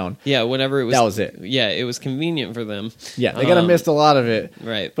shut it down. Yeah, whenever it was. That was it. Yeah, it was convenient for them. Yeah, they kind of missed a lot of it.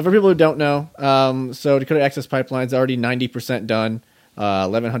 Right. But for people who don't know, so Dakota Access Pipeline's already 90% done.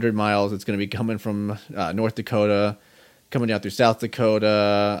 1,100 miles. It's going to be coming from North Dakota, coming down through South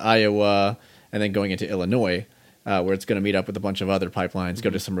Dakota, Iowa, and then going into Illinois, where it's going to meet up with a bunch of other pipelines, go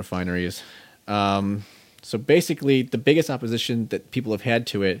to some refineries. So basically, the biggest opposition that people have had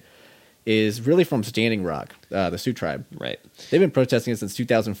to it is really from Standing Rock, the Sioux tribe. Right. They've been protesting it since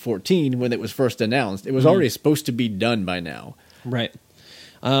 2014 when it was first announced. It was already supposed to be done by now. Right.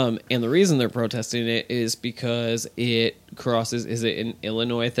 And the reason they're protesting it is because it crosses, is it in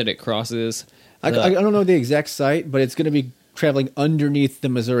Illinois that it crosses? I don't know the exact site, but it's going to be traveling underneath the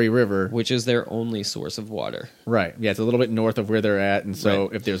Missouri River. Which is their only source of water. Right. Yeah, it's a little bit north of where they're at, and so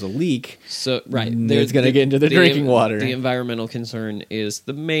if there's a leak, it's going to get into the drinking water. The environmental concern is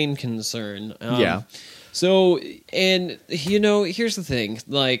the main concern. Yeah. So, and here's the thing,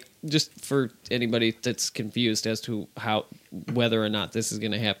 like, just for anybody that's confused as to whether or not this is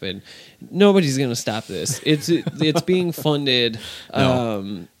going to happen, nobody's going to stop this. It's being funded.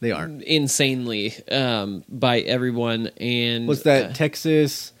 No, they aren't insanely by everyone. And what's that?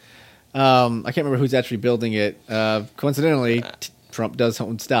 Texas. I can't remember who's actually building it. Coincidentally, Trump does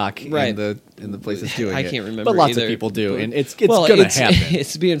own stock in the place that's doing it. I can't remember, but lots either. of people do, and it's going to happen.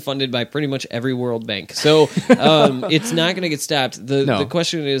 It's being funded by pretty much every world bank, so it's not going to get stopped. The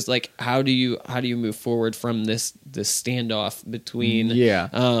question is, like, how do you move forward from this standoff between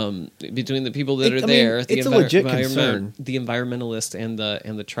between the people that are there? It's a legit concern. The environmentalists and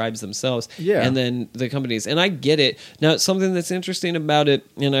the tribes themselves, and then the companies. And I get it. Now, something that's interesting about it,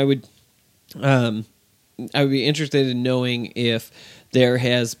 and I would be interested in knowing if there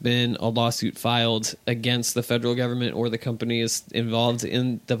has been a lawsuit filed against the federal government or the companies involved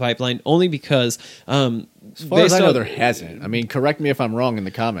in the pipeline, only because as far as I know, there hasn't. I mean, correct me if I'm wrong in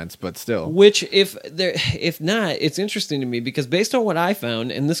the comments, but still. Which, if not, it's interesting to me because based on what I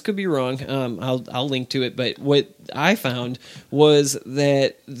found, and this could be wrong, I'll link to it, but what I found was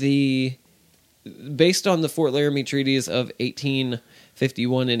that based on the Fort Laramie treaties of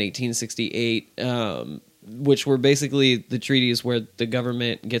 1851 and 1868, which were basically the treaties where the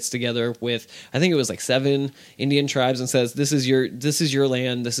government gets together with, I think it was like 7 Indian tribes, and says, this is your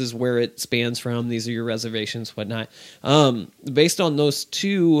land, this is where it spans from, these are your reservations, whatnot. Based on those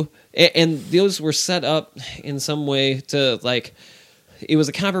two, and those were set up in some way to, like, it was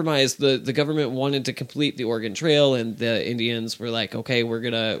a compromise. The government wanted to complete the Oregon Trail, and the Indians were like, okay,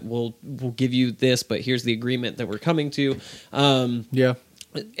 we'll give you this, but here's the agreement that we're coming to. And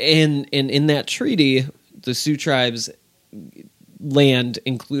in that treaty, the Sioux tribes' land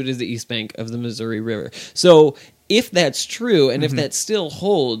included the east bank of the Missouri River. So if that's true, and if that still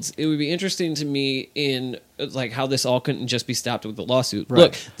holds, it would be interesting to me in, like, how this all couldn't just be stopped with the lawsuit. Right.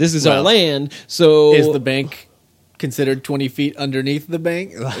 Look, this is our land, so... Is the bank considered 20 feet underneath the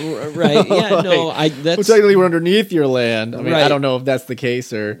bank. Right? Yeah. No. Well, That's technically we're underneath your land. I mean, Right. I don't know if that's the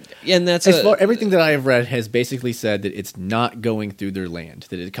case or. and that's Everything that I have read has basically said that it's not going through their land.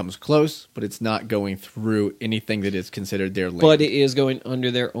 That it comes close, but it's not going through anything that is considered their land. but it is going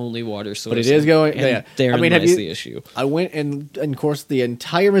under their only water source. But it is going. And Yeah. therein I mean, have lies you- the issue. I went and coursed the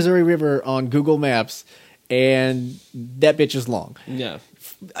entire Missouri River on Google Maps, and that bitch is long. Yeah.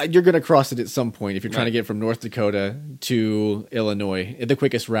 You're going to cross it at some point if you're trying Right. to get from North Dakota to Illinois, the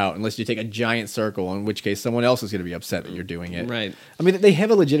quickest route, unless you take a giant circle, in which case someone else is going to be upset that you're doing it. Right. I mean, they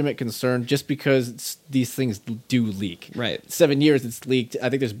have a legitimate concern just because these things do leak. Right. 7 years it's leaked. I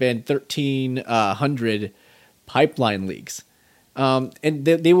think there's been 1,300 pipeline leaks. And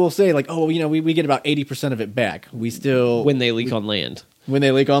they will say, like, oh, we get about 80% of it back. We still... When they leak on land. When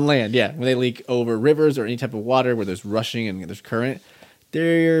they leak on land, yeah. When they leak over rivers or any type of water where there's rushing and there's current,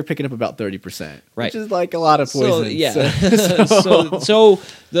 they're picking up about 30%, Right. which is like a lot of poison. So yeah, So- so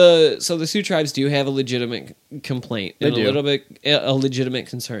the Sioux tribes do have a legitimate complaint and They do. a legitimate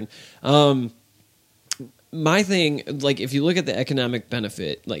concern. My thing, like, if you look at the economic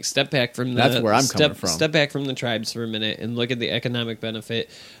benefit, like, step back from the That's where I'm coming from. Step back from the tribes for a minute and look at the economic benefit.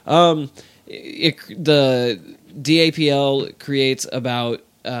 The DAPL creates about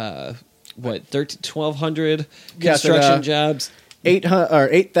 1,200 Yeah, so construction jobs.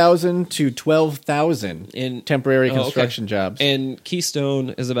 8,000 to 12,000 In temporary Oh, okay. construction jobs. And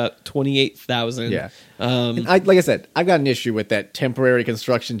Keystone is about 28,000. Yeah. And like I said, I've got an issue with that temporary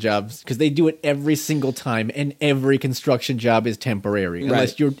construction jobs because they do it every single time, and every construction job is temporary. Right.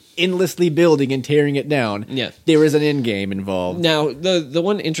 Unless you're endlessly building and tearing it down, Yeah. there is an end game involved. Now, the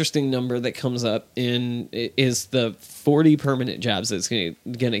one interesting number that comes up is the 40 permanent jobs that it's going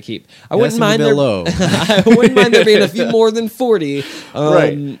to keep. I wouldn't mind there. low. I wouldn't mind there being a few more than 40.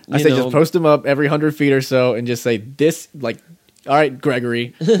 Right. I say you know, just post them up every 100 feet or so and just say, this, like, all right,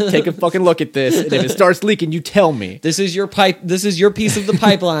 Gregory, take a fucking look at this. And if it starts leaking, you tell me. This is your pipe. This is your piece of the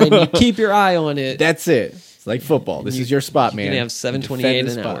pipeline. You keep your eye on it. That's it. It's like football. This is your spot, man. You can have $7.28 Defend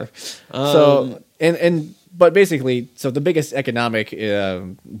an the hour. spot. But basically, so the biggest economic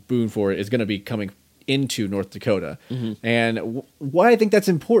boon for it is going to be coming into North Dakota. Mm-hmm. And why I think that's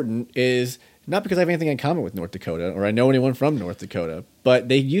important is not because I have anything in common with North Dakota or I know anyone from North Dakota, but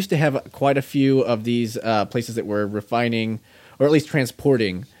they used to have quite a few of these places that were refining or at least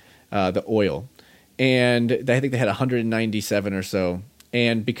transporting the oil. And I think they had 197 or so.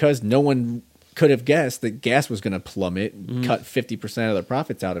 And because no one could have guessed that gas was going to plummet, cut 50% of their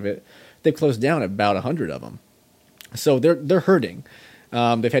profits out of it, they've closed down about 100 of them. So they're hurting.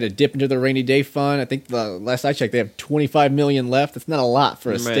 They've had to dip into their rainy day fund. I think the last I checked, they have 25 million left. That's not a lot for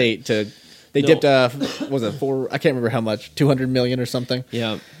a Right. state to. They No. dipped. What was it four? I can't remember how much. 200 million or something.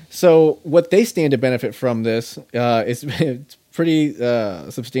 Yeah. So what they stand to benefit from this is it's pretty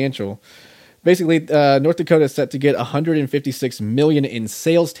substantial. Basically, North Dakota is set to get 156 million in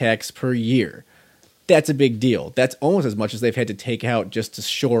sales tax per year. That's a big deal. That's almost as much as they've had to take out just to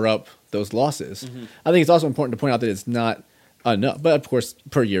shore up those losses. Mm-hmm. I think it's also important to point out that it's not enough, but of course,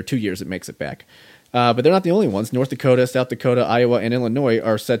 per year, 2 years, it makes it back. But they're not the only ones. North Dakota, South Dakota, Iowa, and Illinois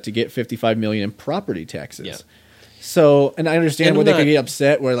are set to get 55 million in property taxes. Yeah. So, and I understand And where they we're could not- get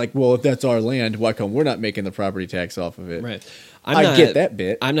upset. Where like, well, if that's our land, why come we're not making the property tax off of it? Right. I get that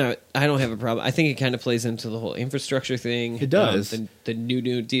bit. I don't have a problem. I think it kind of plays into the whole infrastructure thing. It does. The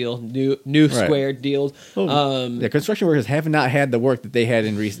new deal, new Right. square deal. Yeah, construction workers have not had the work that they had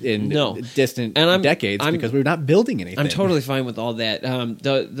in No. distant And decades because we're not building anything. I'm totally fine with all that.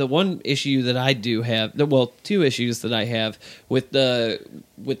 The one issue that I do have, two issues that I have with the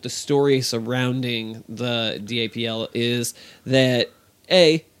story surrounding the DAPL is that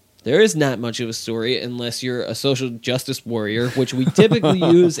there is not much of a story unless you're a social justice warrior, which we typically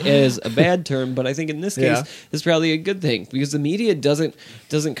use as a bad term, but I think in this case, Yeah. it's probably a good thing because the media doesn't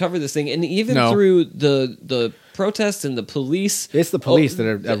cover this thing, and even No. through the protests and the police, It's the police that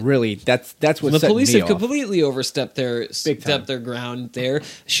are really that's what's the setting police me have off. completely overstepped their Big time. ground there,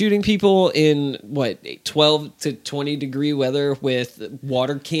 shooting people in 12 to 20 degree weather with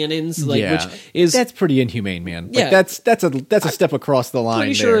water cannons, which is that's pretty inhumane, man. Like, Yeah. that's a step across the line.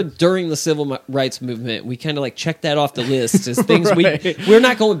 pretty there. sure during the civil rights movement we kind of like checked that off the list as things Right. we're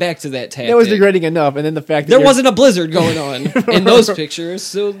not going back to that tactic. that was degrading enough, and then the fact that There you're- wasn't a blizzard going on in those pictures,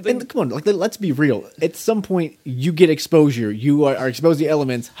 so And come on, like, let's be real. At some point, you get exposure. You are exposed to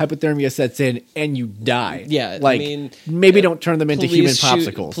elements. Hypothermia sets in, and you die. Yeah, like I mean, maybe don't turn them into human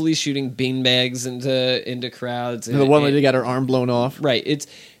popsicles. Police shooting beanbags into crowds. And the one lady got her arm blown off. Right. It's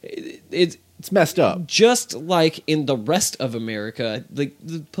It's messed up. Just like in the rest of America, the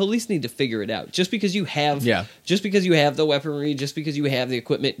police need to figure it out. Just because you have the weaponry, just because you have the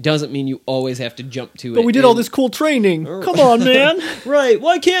equipment, doesn't mean you always have to jump to it. But we did all this cool training. Come on, man. Right.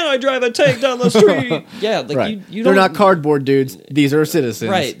 Why can't I drive a tank down the street? Yeah, like Right. you They're don't, not cardboard dudes. These are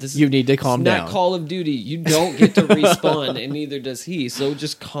citizens. Right. You need to calm down. Not Call of Duty. You don't get to respawn, and neither does he. So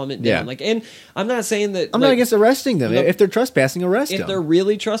just calm it down. Yeah. Like, and I'm not saying that I'm not against arresting them. If they're trespassing, arrest if them. they're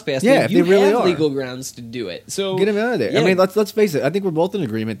really trespassing, Yeah, if you they really have are. legal grounds to do it. So Get them out of there. Yeah. I mean, let's face it. I think we're both in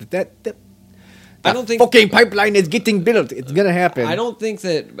agreement that I don't think fucking pipeline is getting built. It's gonna happen. I don't think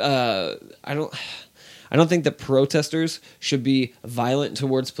that I don't think that protesters should be violent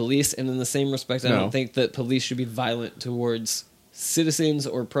towards police, and in the same respect, I No. don't think that police should be violent towards citizens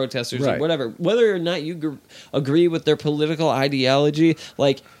or protesters or Right. whatever. Whether or not you agree with their political ideology,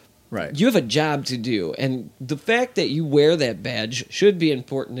 like. Right. You have a job to do, and the fact that you wear that badge should be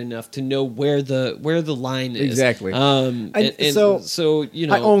important enough to know where the line is. Exactly. And so you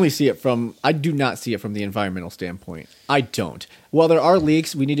know, I do not see it from the environmental standpoint. I don't. While there are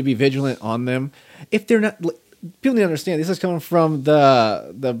leaks, we need to be vigilant on them. If they're not, people need to understand this is coming from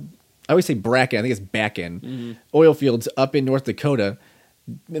the I always say Bracken. I think it's Bakken oil fields up in North Dakota,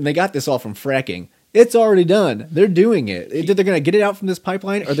 and they got this all from fracking. It's already done. They're doing it. Either they're going to get it out from this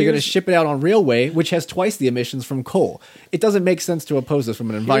pipeline, or they're going to ship it out on railway, which has twice the emissions from coal. It doesn't make sense to oppose this from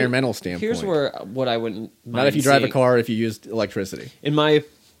an environmental standpoint. Here's what I wouldn't mind Not if you drive a seeing. car, if you used electricity. In my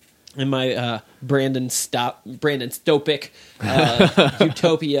Brandon Stopic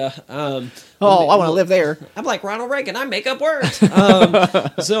utopia. I want to live there. I'm like Ronald Reagan. I make up words.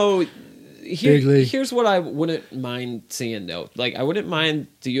 So Bigly. here's what I wouldn't mind seeing, though. Like, I wouldn't mind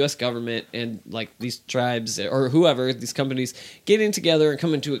the U.S. government and like these tribes or whoever, these companies, getting together and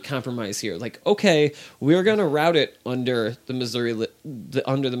coming to a compromise here. Like, okay, we're gonna route it under the Missouri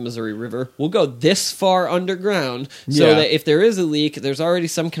River. We'll go this far underground so that if there is a leak, there's already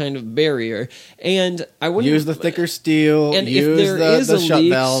some kind of barrier. And I wouldn't Use the thicker steel. And use if there is the a shut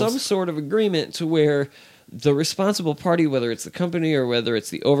leak, valves. some sort of agreement to where the responsible party, whether it's the company or whether it's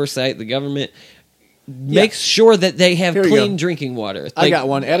the oversight, the government, makes sure that they have Here we clean go. drinking water. I got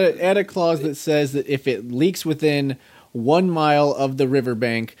one. Add a clause that says that if it leaks within 1 mile of the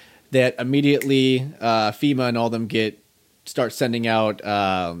riverbank, that immediately FEMA and all them start sending out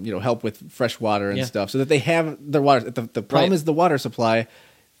help with fresh water and stuff, so that they have their water. The problem is the water supply.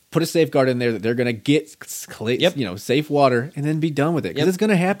 Put a safeguard in there that they're going to get safe water and then be done with it, because it's going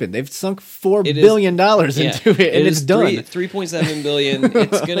to happen. They've sunk $4 billion into it, and it's done. $3.7 billion.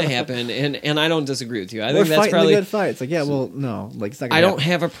 It's going to happen, and I don't disagree with you. I think We're that's fighting probably the good fight. It's like, no, like it's not. Gonna I don't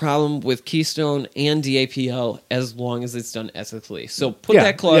happen. have a problem with Keystone and DAPL as long as it's done ethically. So put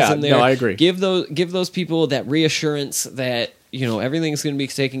that clause in there. No, I agree. Give those people that reassurance that everything's going to be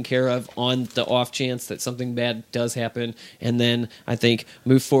taken care of on the off chance that something bad does happen, and then I think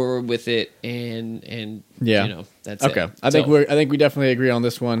move forward with it and that's okay. it. I think we definitely agree on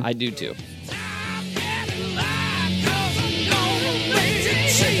this one. I do too.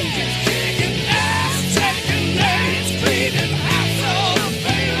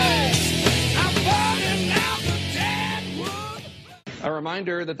 A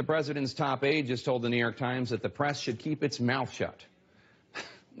reminder that the president's top aide just told the New York Times that the press should keep its mouth shut.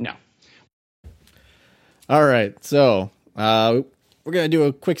 No. All right, so we're going to do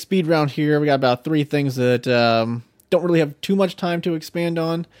a quick speed round here. We got about 3 things that don't really have too much time to expand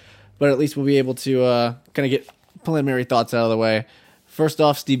on, but at least we'll be able to kind of get preliminary thoughts out of the way. First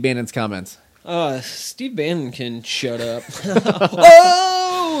off, Steve Bannon's comments. Steve Bannon can shut up.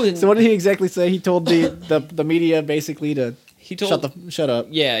 Oh! So what did he exactly say? He told the media basically to shut up.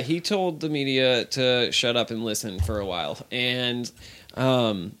 Yeah, he told the media to shut up and listen for a while. And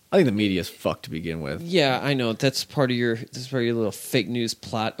I think the media's fucked to begin with. yeah, I know that's part of your little fake news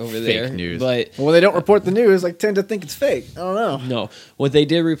plot over there. Fake news. But when they don't report the news, I tend to think it's fake. I don't know. no, what they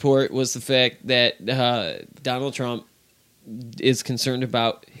did report was the fact that Donald Trump is concerned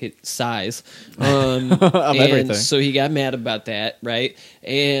about his size and everything. so he got mad about that, right?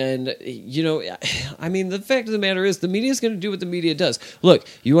 And I mean, the fact of the matter is the media is going to do what the media does. Look,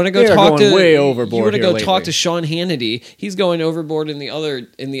 you want to go They are talk going to way overboard you want to here go talk lately. to Sean Hannity, he's going overboard in the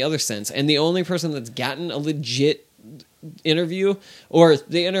other sense. And the only person that's gotten a legit interview, or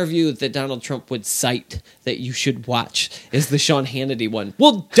the interview that Donald Trump would cite that you should watch, is the Sean Hannity one.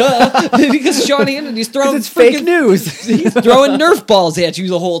 Well, duh, because Sean Hannity's throwing It's fake news. He's throwing Nerf balls at you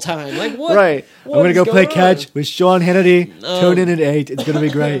the whole time. Like what? Right. I'm going to go play catch with Sean Hannity. Oh. Tune in at 8. It's going to be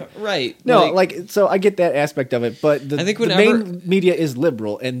great. Right. No, so I get that aspect of it, but I think the main media is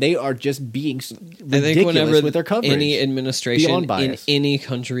liberal, and they are just being ridiculous with their coverage. Any administration Beyond in bias. any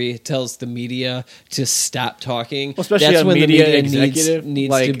country tells the media to stop talking, Especially that's a when media the media executive,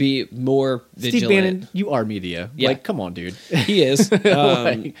 needs like, to be more Steve vigilant. Bannon, you are media. Yeah. Like, come on, dude. He is.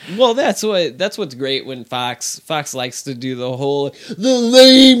 Like- Well, that's what's great when Fox likes to do the whole the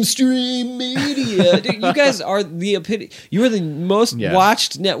lamestream media. Dude, you guys are the epitome. You are the most Yeah.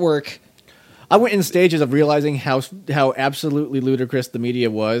 watched network. I went in stages of realizing how absolutely ludicrous the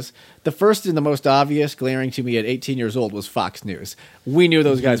media was. The first and the most obvious, glaring to me at 18 years old, was Fox News. We knew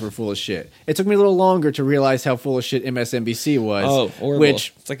those guys were full of shit. It took me a little longer to realize how full of shit MSNBC was. Oh, horrible.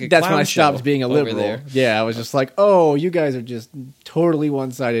 Which, It's like a that's when clown I stopped show being a over liberal. there. Yeah, I was just like, oh, you guys are just totally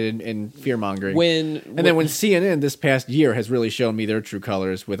one-sided and fear-mongering. And then when CNN this past year has really shown me their true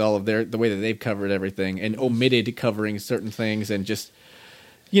colors with all of the way that they've covered everything and omitted covering certain things and just...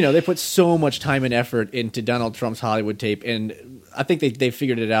 You know, they put so much time and effort into Donald Trump's Hollywood tape, and I think they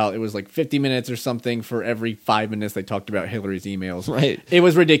figured it out. It was like 50 minutes or something for every 5 minutes they talked about Hillary's emails. Right. It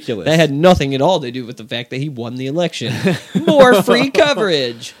was ridiculous. That had nothing at all to do with the fact that he won the election. More free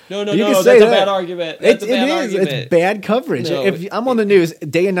coverage. No, You can that's say a that. bad argument. That's a bad It is. argument. It's bad coverage. No, if I'm on the news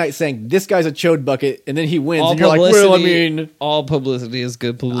day and night saying this guy's a chode bucket, and then he wins, all and you're like, well, I mean, all publicity is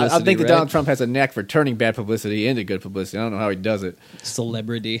good publicity. I think that right? Donald Trump has a knack for turning bad publicity into good publicity. I don't know how he does it.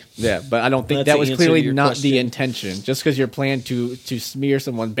 Celebrity. Yeah, but I don't think That's that the was answer to clearly your not question. the intention. Just because your plan to smear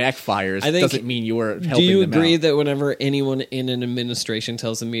someone backfires I think- doesn't mean you were helping Do you them agree out. that whenever anyone in an administration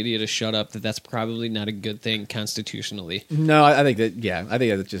tells the media to shut up, that's probably not a good thing constitutionally? No, I think that. Yeah, I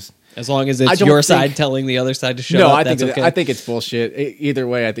think that's just. As long as I it's don't your think- side telling the other side to shut No, up, I think that's okay. I think it's bullshit. Either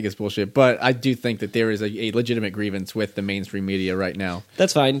way, I think it's bullshit. But I do think that there is a legitimate grievance with the mainstream media right now.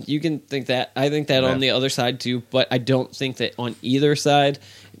 That's fine. You can think that. I think that Yeah. on the other side too, but I don't think that on either side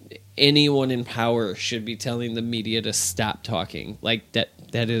anyone in power should be telling the media to stop talking. Like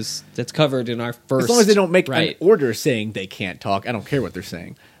that's covered in our first. As long as they don't make right. an order saying they can't talk, I don't care what they're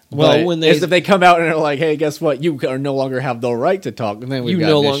saying. Well, But when they- if they come out and are like, "Hey, guess what? You are no longer have the right to talk," and then we've You got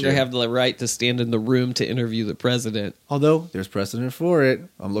no an longer issue. have the right to stand in the room to interview the president. Although there's precedent for it.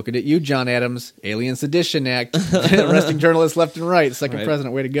 I'm looking at you, John Adams, Alien Sedition Act, arresting journalists left and right. Second Right.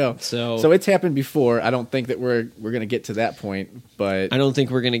 president, way to go. So it's happened before. I don't think that we're going to get to that point, but I don't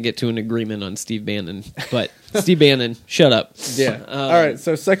think we're going to get to an agreement on Steve Bannon, but Steve Bannon, shut up. yeah. All right.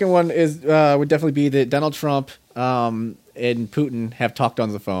 So second one is would definitely be that Donald Trump and Putin have talked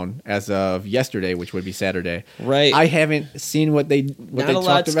on the phone as of yesterday, which would be Saturday. Right. I haven't seen what they Not they a talked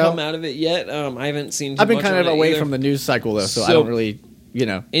lot's about. come out of it yet. I haven't seen. Too I've been much kind on of it away either. from the news cycle though, so I So- don't really, you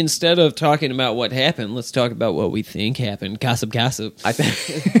know. Instead of talking about what happened, let's talk about what we think happened. Gossip. I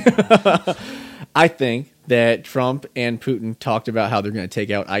think I think that Trump and Putin talked about how they're going to take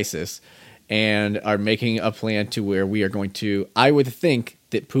out ISIS and are making a plan to where we are going to. I would think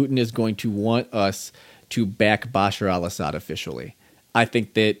that Putin is going to want us to back Bashar al-Assad officially. I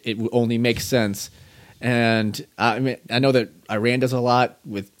think that it would only make sense. And I mean, I know that Iran does a lot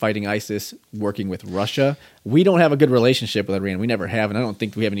with fighting ISIS, working with Russia. We don't have a good relationship with Iran. We never have, and I don't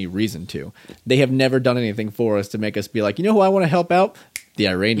think we have any reason to. They have never done anything for us to make us be like, you know who I want to help out? The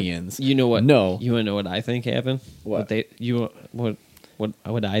Iranians. You know what? No. You want to know what I think happened? What?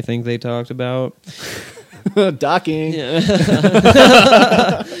 What I think they talked about? Docking.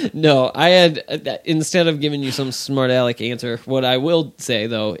 No, I had instead of giving you some smart aleck answer, what I will say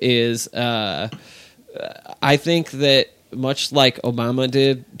though is I think that much like Obama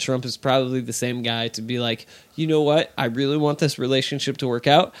did, Trump is probably the same guy to be like, you know what? I really want this relationship to work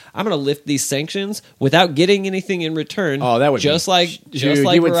out. I'm going to lift these sanctions without getting anything in return. Oh, that would just be, like dude,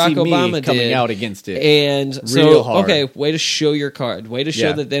 Barack you would see me Obama coming did out against it. And Real so, hard. okay, way to show your card. Way to show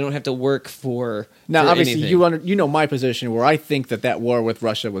Yeah. that they don't have to work for. Now, for obviously, anything. you know my position where I think that war with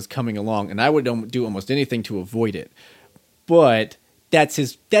Russia was coming along, and I would do almost anything to avoid it. But that's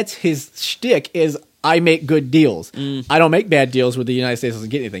his shtick is I make good deals. I don't make bad deals where the United States doesn't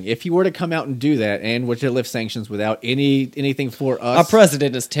get anything. If he were to come out and do that and were to lift sanctions without anything for us, Our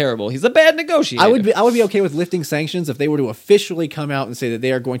president is terrible. He's a bad negotiator. I would be okay with lifting sanctions if they were to officially come out and say that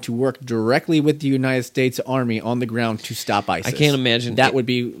they are going to work directly with the United States Army on the ground to stop ISIS. I can't imagine that would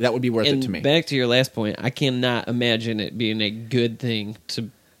be worth And it to me. back to your last point, I cannot imagine it being a good thing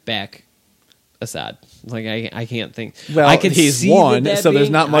to back Assad. Like I can't think. Well, I could he's see won, that so there's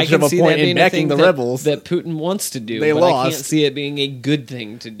being- not much I can of a see point that in being a backing thing the that- rebels. that Putin wants to do. They but I lost. can't see it being a good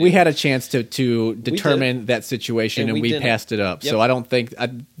thing to do. We had a chance to determine that situation, And and we we didn't. passed it up. Yep. So I don't think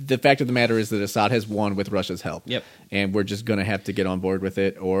the fact of the matter is that Assad has won with Russia's help. Yep. And we're just going to have to get on board with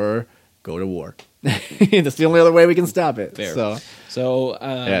it, or go to war. That's the only other way we can stop it. Fair. So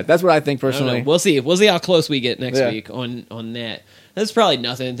that's what I think I don't personally. know. We'll see. We'll see how close we get next Yeah. week on that. That's probably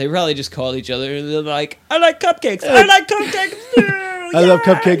nothing. They probably just called each other and they're like, "I like cupcakes. I like cupcakes. I love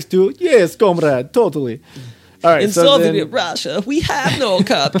cupcakes too. Yes, comrade, totally. All right. In so then- Soviet Russia, we have no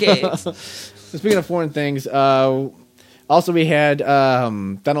cupcakes." So speaking of foreign things, also we had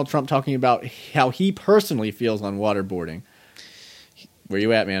Donald Trump talking about how he personally feels on waterboarding. Where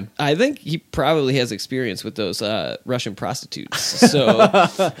you at, man? I think he probably has experience with those Russian prostitutes. So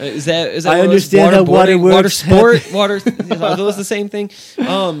is that? I what it was? understand how water Waterboarding, water works. sport, water. Are those the same thing?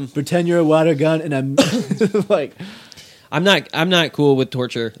 Pretend you're a water gun, and I'm like, I'm not cool with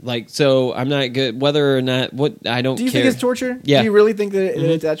torture. Like, so I'm not good. Whether or not what I don't. do you care. think it's torture? Yeah. Do you really think that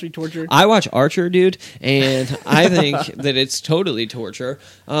it's actually torture? I watch Archer, dude, and I think that it's totally torture.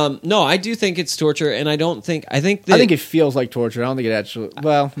 No, I do think it's torture, and I think that I think it feels like torture. I don't think it actually.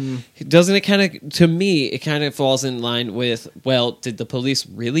 Well, doesn't it kind of, to me, it kind of falls in line with, well, did the police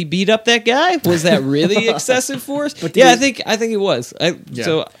really beat up that guy? Was that really excessive force? Yeah, I think it was. yeah.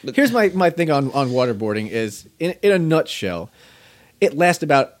 So here's my thing on waterboarding is in a nutshell, it lasts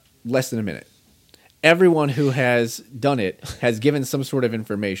about less than a minute. Everyone who has done it has given some sort of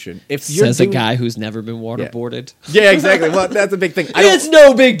information. If you're says a guy who's never been waterboarded. yeah, exactly. Well, that's a big thing. It's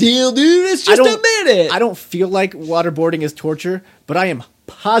no big deal, dude. It's just a minute. I don't feel like waterboarding is torture, but I am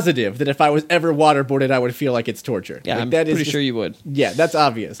positive that if I was ever waterboarded, I would feel like it's torture. Yeah, Like, I'm that is pretty just- sure you would. Yeah, that's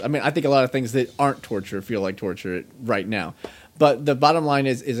obvious. I mean, I think a lot of things that aren't torture feel like torture right now. But the bottom line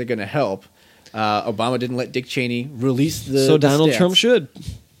is it going to help? Obama didn't let Dick Cheney release the So Donald stats. Trump should.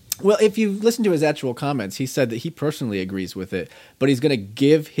 Well, if you listen to his actual comments, he said that he personally agrees with it, but he's going to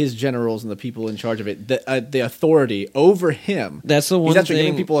give his generals and the people in charge of it the authority over him. That's the one He's actually thing-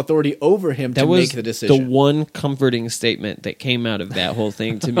 giving people authority over him That to was make the decision. the one comforting statement that came out of that whole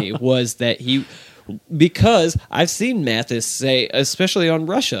thing to me was that because I've seen Mathis say, especially on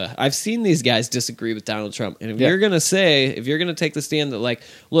Russia, I've seen these guys disagree with Donald Trump. And if you're going to take the stand that, like,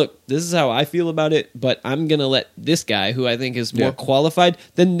 look, this is how I feel about it, but I'm going to let this guy, who I think is more qualified,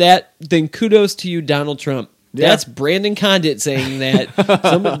 then kudos to you, Donald Trump. Yeah. That's Brandon Condit saying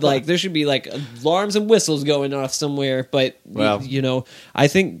that. There should be like alarms and whistles going off somewhere. But I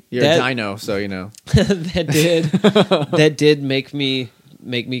think You're a dino, so you know. that did make me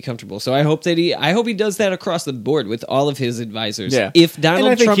comfortable. So I hope he does that across the board with all of his advisors. Yeah. If And I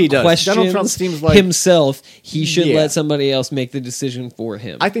Donald think Trump he does. questions Donald Trump seems like- himself, he should Yeah. let somebody else make the decision for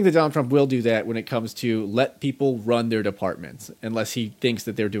him. I think that Donald Trump will do that when it comes to let people run their departments, unless he thinks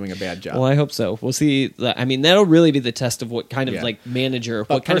that they're doing a bad job. Well, I hope so. We'll see. I mean, that'll really be the test of what kind of Yeah. manager,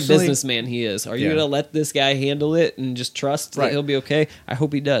 But what kind of personally- businessman he is. Are you Yeah. going to let this guy handle it and just trust that Right. he'll be okay? I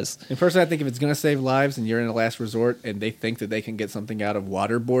hope he does. And personally, I think if it's going to save lives and you're in a last resort and they think that they can get something out of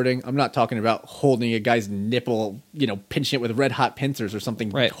waterboarding, I'm not talking about holding a guy's nipple, pinching it with red hot pincers or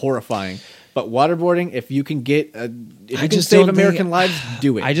something horrifying. But waterboarding, if you can if you can save American lives,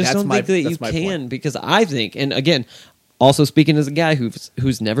 do it. I just don't think that you my can point. because I think, and again, also speaking as a guy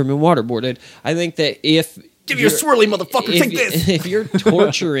who's never been waterboarded, I think that if Give me your swirly, motherfucker. Take this. If you're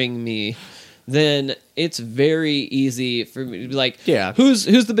torturing me, then it's very easy for me to be like, Yeah. who's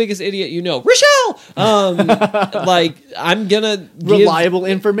the biggest idiot you know? Rochelle! Like, I'm gonna Reliable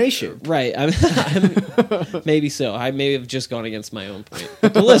information. Right. I'm maybe so. I may have just gone against my own point.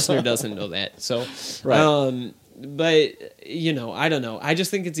 But the listener doesn't know that. So, Right. but, I don't know. I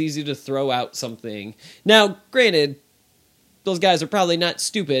just think it's easy to throw out something. Now, granted, those guys are probably not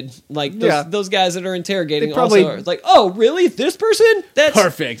stupid. Like, those guys that are interrogating They probably- also are like, oh, really? This person? That's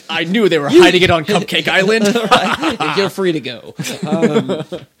Perfect. I knew they were hiding it on Cupcake Island. right. You're free to go.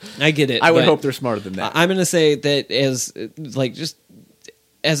 I get it. I would but hope they're smarter than that. I'm going to say that just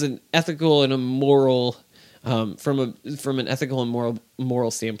as an ethical and a moral, from an ethical and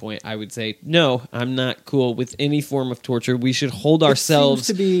moral standpoint, I would say no. I'm not cool with any form of torture. We should hold ourselves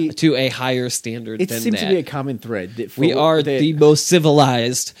to a higher standard. It than seems that. to be a common thread. That We are the most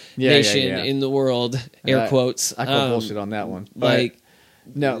civilized Yeah, nation yeah. in the world. Air quotes. I call bullshit on that one. But Like,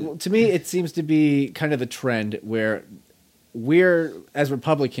 no, to me, it seems to be kind of the trend where we're, as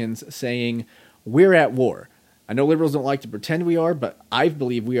Republicans, saying we're at war. I know liberals don't like to pretend we are, but I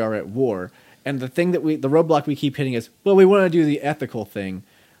believe we are at war. And the thing that the roadblock we keep hitting is, well, we want to do the ethical thing.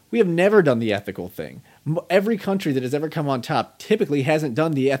 We have never done the ethical thing. Every country that has ever come on top typically hasn't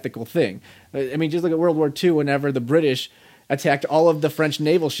done the ethical thing. I mean, just look at World War II. Whenever the British attacked all of the French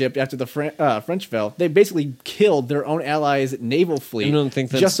naval ship after the French fell, they basically killed their own allies' naval fleet I don't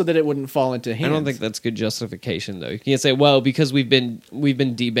think that's- just so that it wouldn't fall into hands. I don't think that's good justification, though. You can't say, well, because we've been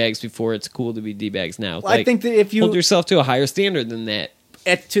D-bags before, it's cool to be D-bags now. Well, I think that if you hold yourself to a higher standard than that.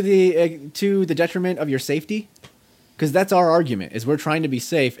 to the detriment of your safety? Because that's our argument, is we're trying to be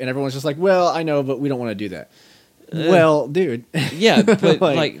safe, and everyone's just like, well, I know, but we don't want to do that. Well, dude. Yeah, but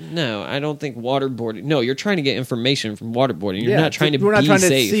no, I don't think waterboarding. No, you're trying to get information from waterboarding. You're not trying to We're not be trying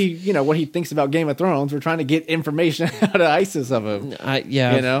safe. to see, what he thinks about Game of Thrones. We're trying to get information out of ISIS of him.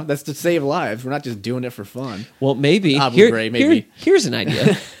 That's to save lives. We're not just doing it for fun. Well, maybe. Maybe. Here's an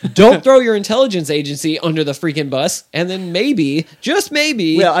idea. Don't throw your intelligence agency under the freaking bus, and then maybe, just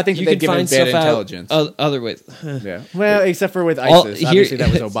maybe, well, I think you they can give him find bad stuff intelligence. out other ways. Yeah. Well, except for with ISIS. Obviously,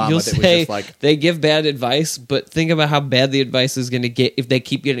 that was Obama. You'll that was say just like, they give bad advice, but think about how bad the advice is going to get if they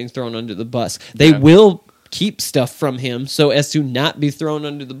keep getting thrown under the bus. They will keep stuff from him so as to not be thrown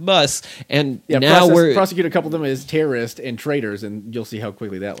under the bus. And now prosecute a couple of them as terrorists and traitors, and you'll see how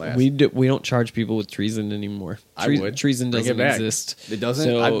quickly that lasts. We don't charge people with treason anymore. I would. Treason doesn't exist. It doesn't?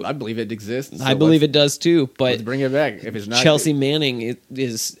 So I believe it exists. So I believe it does too. But let's bring it back. If it's not, Chelsea Manning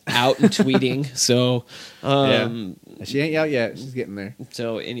is out and tweeting. So she ain't out yet. She's getting there.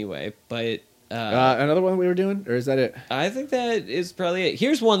 So anyway, but another one we were doing, or is that it? I think that is probably it.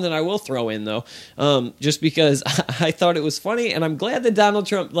 Here's one that I will throw in though, just because I thought it was funny, and I'm glad that Donald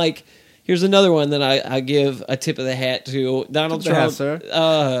Trump. Here's another one that I give a tip of the hat to Donald Trump.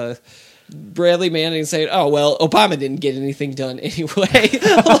 Sir. Bradley Manning saying, "Oh well, Obama didn't get anything done anyway."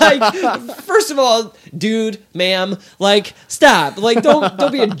 First of all, dude, ma'am, stop.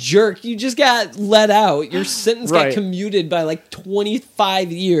 Don't be a jerk. You just got let out. Your sentence got commuted by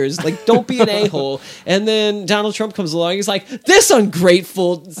 25 years. Don't be an a-hole. And then Donald Trump comes along. He's like, "This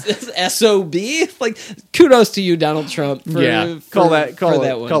ungrateful SOB." Kudos to you, Donald Trump. Call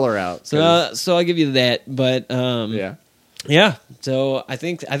her out. So I'll give you that. But yeah, so I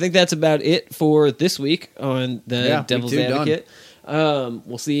think that's about it for this week on the Devil's Advocate.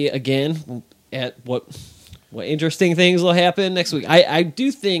 We'll see again at what interesting things will happen next week. I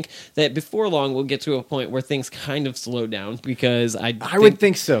do think that before long we'll get to a point where things kind of slow down because I would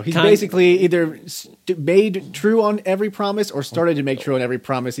think so. He's basically either made true on every promise or started to make true on every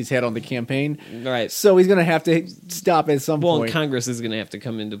promise he's had on the campaign. Right. So he's going to have to stop at some point. Well, Congress is going to have to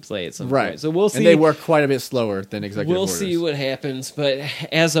come into play at some point. So we'll see. And they work quite a bit slower than executive orders. We'll see what happens. But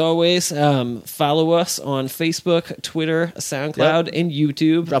as always, follow us on Facebook, Twitter, SoundCloud, and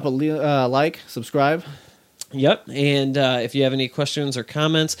YouTube. Drop a like, subscribe. Yep, and if you have any questions or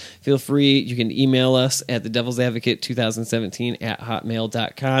comments, feel free. You can email us at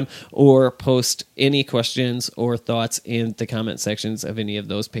thedevilsadvocate2017@hotmail.com or post any questions or thoughts in the comment sections of any of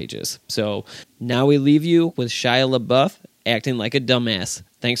those pages. So now we leave you with Shia LaBeouf acting like a dumbass.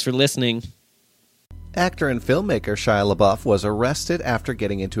 Thanks for listening. Actor and filmmaker Shia LaBeouf was arrested after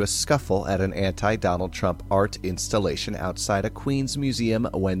getting into a scuffle at an anti-Donald Trump art installation outside a Queens museum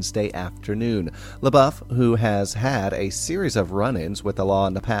Wednesday afternoon. LaBeouf, who has had a series of run-ins with the law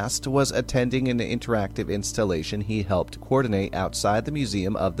in the past, was attending an interactive installation he helped coordinate outside the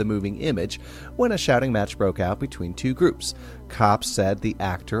Museum of the Moving Image when a shouting match broke out between two groups. Cops said the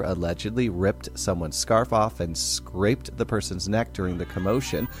actor allegedly ripped someone's scarf off and scraped the person's neck during the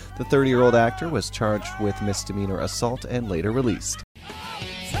commotion. The 30-year-old actor was charged with misdemeanor assault and later released.